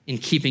in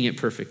keeping it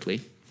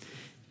perfectly,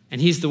 and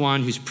he's the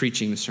one who's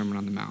preaching the Sermon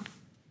on the Mount.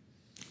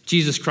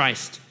 Jesus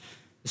Christ,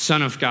 the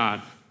Son of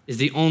God, is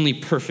the only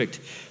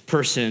perfect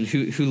person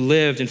who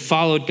lived and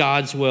followed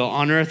God's will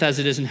on earth as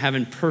it is in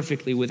heaven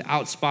perfectly,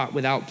 without spot,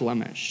 without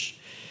blemish.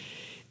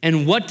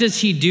 And what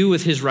does he do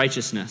with his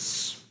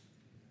righteousness?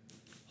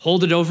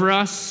 Hold it over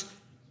us?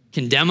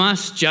 Condemn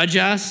us? Judge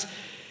us?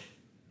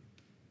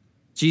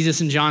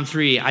 Jesus in John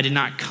 3, I did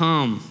not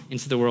come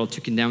into the world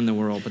to condemn the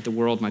world, but the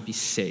world might be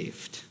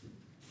saved.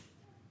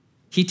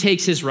 He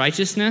takes his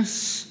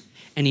righteousness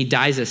and he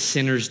dies a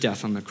sinner's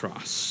death on the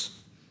cross,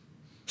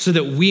 so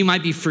that we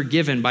might be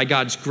forgiven by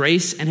God's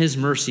grace and his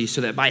mercy,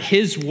 so that by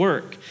his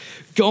work,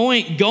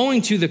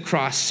 going to the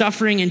cross,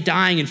 suffering and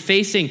dying and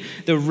facing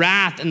the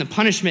wrath and the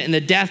punishment and the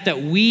death that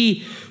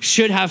we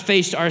should have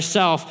faced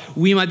ourselves,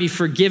 we might be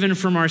forgiven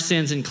from our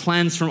sins and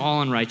cleansed from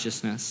all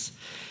unrighteousness.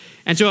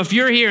 And so if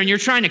you're here and you're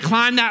trying to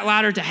climb that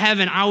ladder to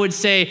heaven, I would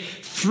say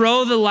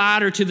throw the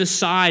ladder to the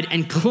side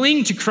and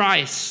cling to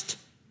Christ.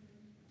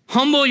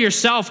 Humble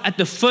yourself at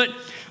the foot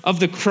of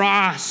the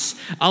cross.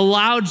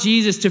 Allow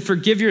Jesus to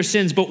forgive your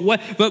sins.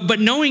 But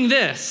knowing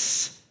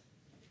this,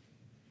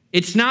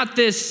 it's not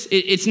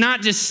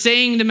just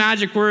saying the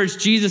magic words,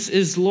 Jesus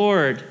is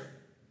Lord.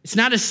 It's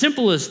not as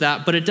simple as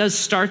that, but it does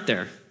start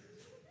there.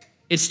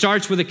 It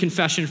starts with a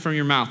confession from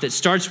your mouth. It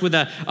starts with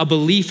a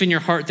belief in your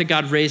heart that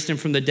God raised him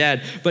from the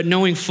dead, but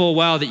knowing full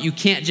well that you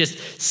can't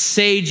just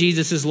say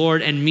Jesus is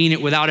Lord and mean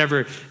it without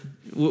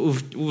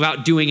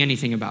doing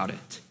anything about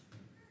it.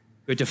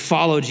 We have to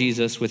follow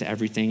Jesus with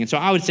everything. And so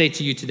I would say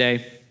to you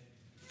today,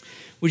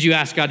 would you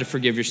ask God to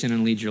forgive your sin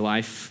and lead your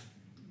life?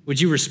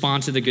 Would you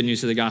respond to the good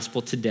news of the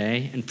gospel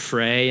today and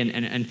pray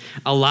and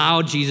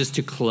allow Jesus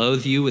to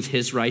clothe you with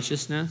his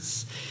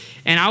righteousness?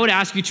 And I would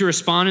ask you to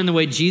respond in the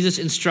way Jesus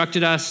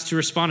instructed us to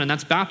respond, and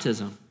that's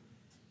baptism.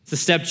 It's the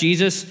step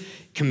Jesus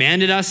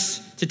commanded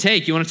us to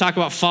take. You want to talk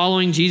about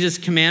following Jesus'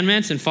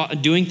 commandments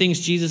and doing things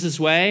Jesus'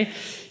 way?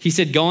 He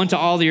said, go into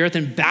all the earth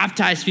and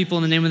baptize people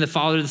in the name of the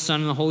Father, the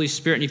Son, and the Holy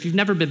Spirit. And if you've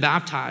never been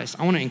baptized,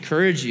 I want to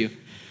encourage you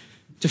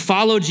to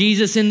follow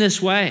Jesus in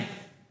this way.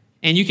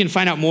 And you can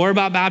find out more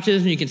about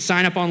baptism. You can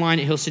sign up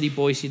online at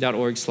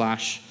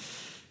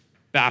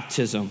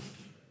hillcityboise.org/baptism.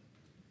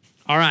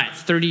 All right,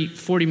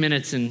 40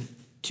 minutes and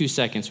 2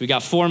 seconds. We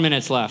got 4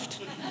 minutes left.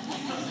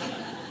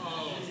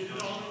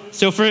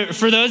 So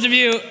for those of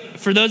you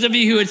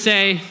who would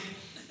say,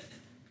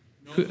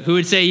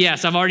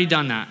 yes, I've already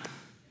done that.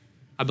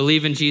 I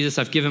believe in Jesus.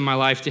 I've given my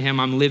life to him.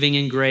 I'm living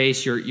in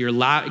grace.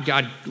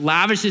 God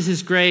lavishes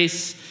his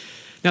grace.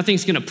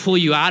 Nothing's going to pull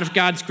you out of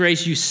God's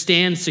grace. You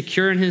stand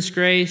secure in his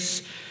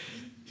grace.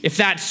 If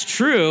that's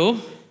true,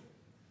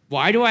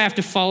 why do I have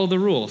to follow the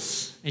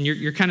rules? And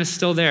you're kind of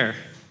still there.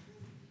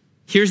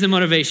 Here's the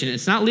motivation.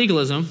 It's not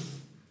legalism.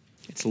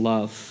 It's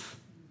love.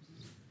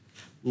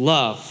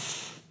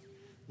 Love.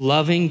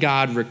 Loving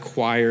God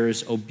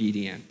requires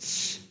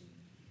obedience.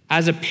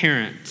 As a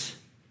parent,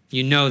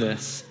 you know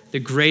this. The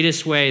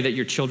greatest way that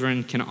your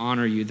children can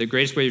honor you, the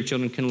greatest way your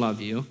children can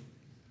love you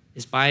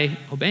is by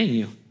obeying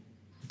you.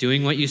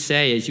 Doing what you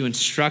say as you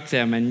instruct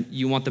them and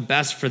you want the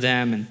best for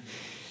them. And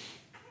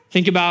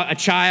think about a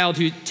child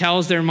who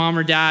tells their mom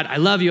or dad, I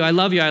love you, I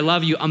love you, I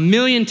love you,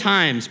 1,000,000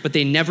 times, but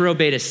they never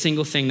obeyed a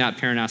single thing that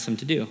parent asked them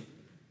to do.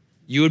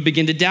 You would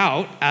begin to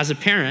doubt as a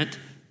parent,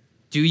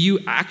 do you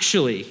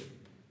actually?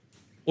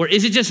 Or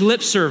is it just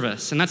lip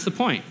service? And that's the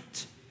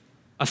point.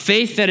 A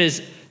faith that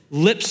is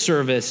lip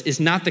service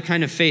is not the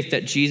kind of faith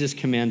that Jesus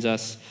commands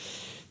us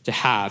to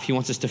have. He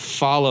wants us to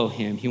follow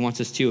him. He wants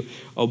us to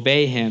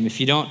obey him. If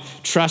you don't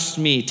trust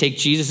me, take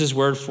Jesus'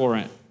 word for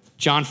it.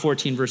 John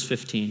 14, verse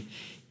 15.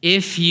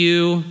 If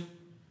you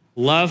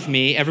love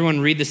me,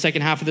 everyone read the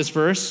second half of this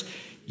verse,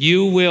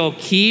 you will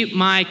keep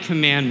my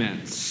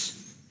commandments.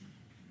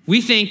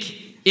 We think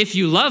if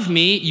you love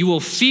me, you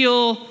will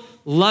feel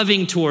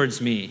loving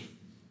towards me.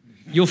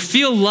 You'll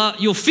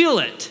feel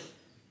it.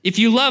 If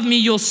you love me,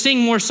 you'll sing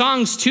more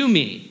songs to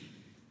me.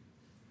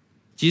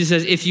 Jesus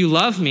says, if you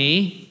love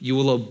me, you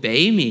will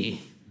obey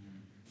me.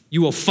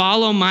 You will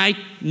follow my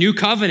new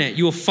covenant.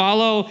 You will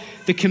follow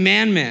the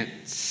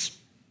commandments.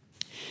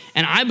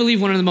 And I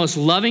believe one of the most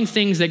loving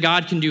things that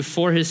God can do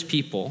for his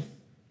people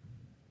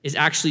is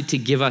actually to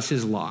give us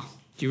his law.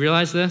 Do you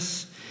realize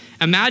this?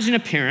 Imagine a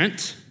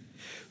parent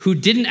who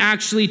didn't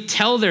actually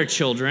tell their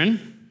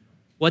children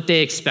what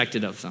they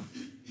expected of them.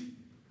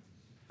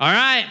 All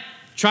right,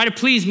 try to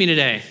please me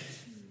today.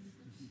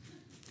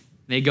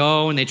 They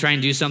go and they try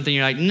and do something.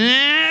 You're like,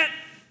 nah,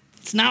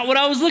 it's not what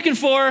I was looking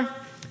for.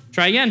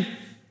 Try again.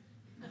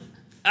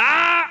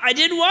 I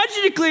didn't want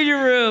you to clean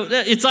your room.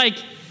 It's like,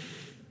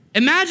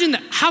 imagine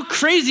that. How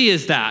crazy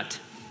is that?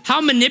 How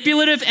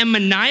manipulative and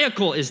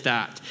maniacal is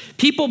that?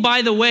 People,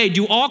 by the way,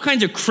 do all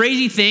kinds of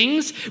crazy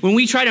things when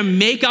we try to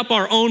make up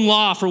our own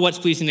law for what's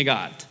pleasing to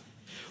God.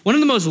 One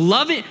of the most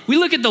loving, we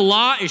look at the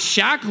law as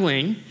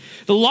shackling.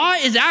 The law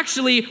is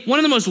actually one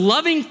of the most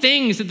loving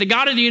things that the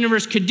God of the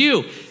universe could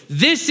do.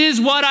 This is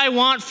what I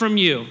want from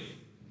you.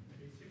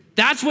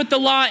 That's what the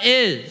law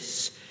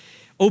is.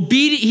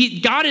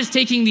 God is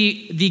taking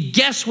the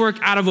guesswork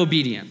out of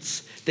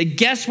obedience, the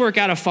guesswork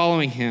out of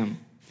following him.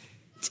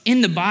 It's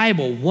in the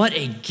Bible. What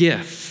a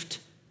gift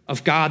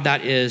of God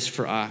that is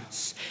for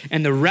us.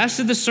 And the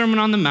rest of the Sermon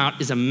on the Mount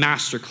is a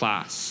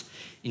masterclass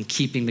in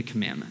keeping the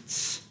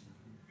commandments.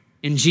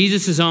 In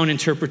Jesus' own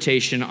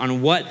interpretation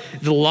on what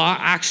the law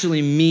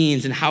actually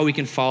means and how we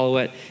can follow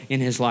it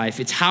in his life.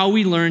 It's how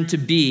we learn to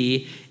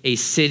be a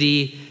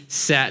city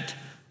set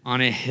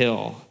on a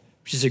hill,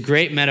 which is a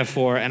great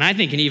metaphor, and I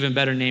think an even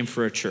better name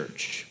for a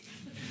church.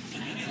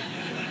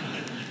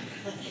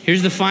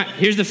 Here's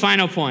the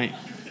final point.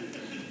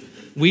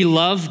 We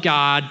love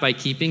God by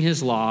keeping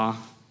his law,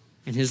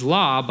 and his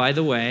law, by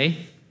the way,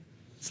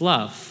 is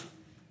love.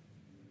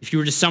 If you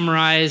were to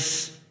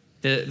summarize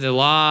the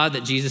law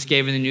that Jesus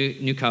gave in the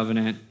new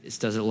covenant, is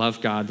does it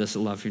love God, does it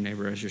love your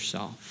neighbor as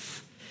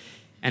yourself?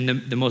 And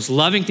the most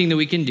loving thing that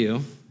we can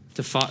do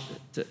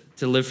to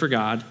live for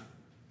God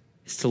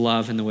is to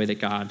love in the way that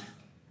God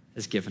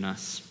has given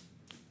us.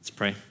 Let's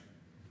pray.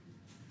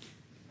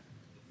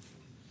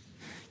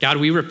 God,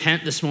 we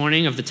repent this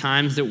morning of the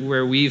times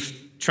where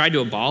we've tried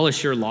to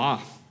abolish your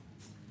law,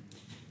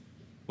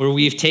 where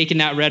we've taken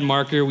that red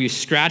marker, we've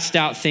scratched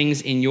out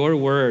things in your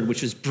word,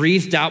 which was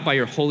breathed out by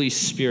your Holy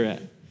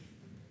Spirit.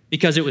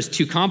 because it was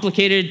too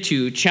complicated,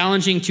 too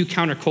challenging, too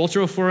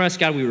countercultural for us.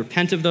 God, we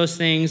repent of those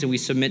things and we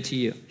submit to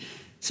you.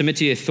 Submit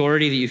to the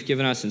authority that you've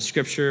given us in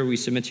Scripture. We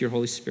submit to your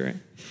Holy Spirit.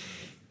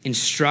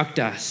 Instruct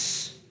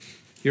us.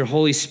 Your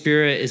Holy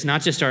Spirit is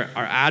not just our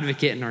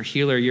advocate and our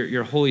healer.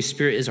 Your Holy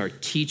Spirit is our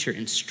teacher.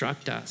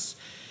 Instruct us.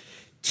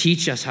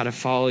 Teach us how to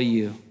follow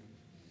you.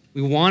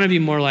 We want to be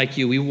more like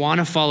you. We want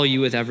to follow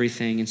you with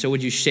everything. And so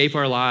would you shape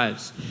our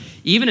lives,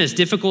 even as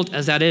difficult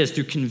as that is,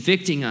 through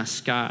convicting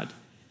us, God?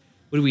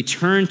 Would we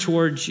turn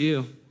towards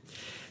you?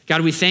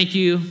 God, we thank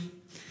you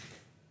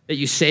that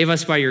you save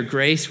us by your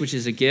grace, which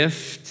is a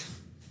gift.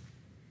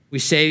 We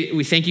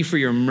thank you for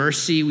your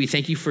mercy. We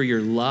thank you for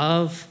your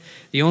love.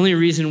 The only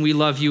reason we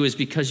love you is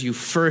because you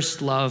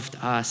first loved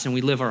us, and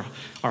we live our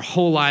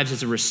whole lives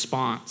as a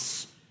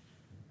response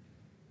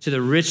to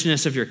the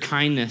richness of your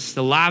kindness,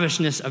 the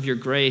lavishness of your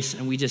grace,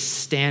 and we just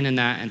stand in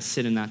that and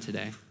sit in that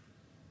today.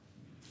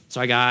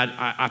 So God,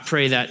 I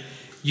pray that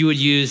you would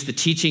use the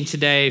teaching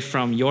today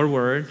from your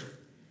word,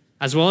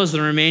 as well as the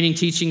remaining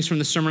teachings from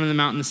the Sermon on the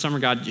Mount in the summer,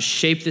 God, to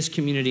shape this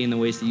community in the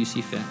ways that you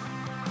see fit.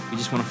 We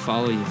just want to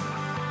follow you.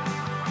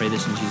 Pray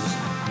this in Jesus'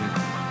 name. Amen.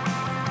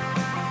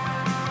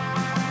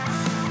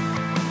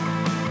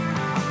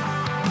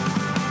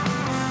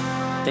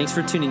 Thanks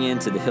for tuning in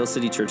to the Hill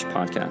City Church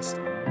podcast.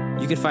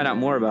 You can find out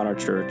more about our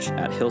church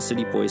at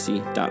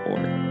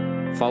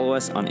hillcityboise.org. Follow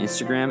us on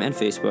Instagram and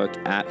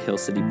Facebook at Hill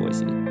City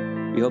Boise.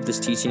 We hope this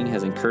teaching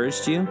has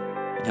encouraged you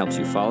and helps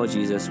you follow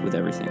Jesus with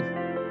everything.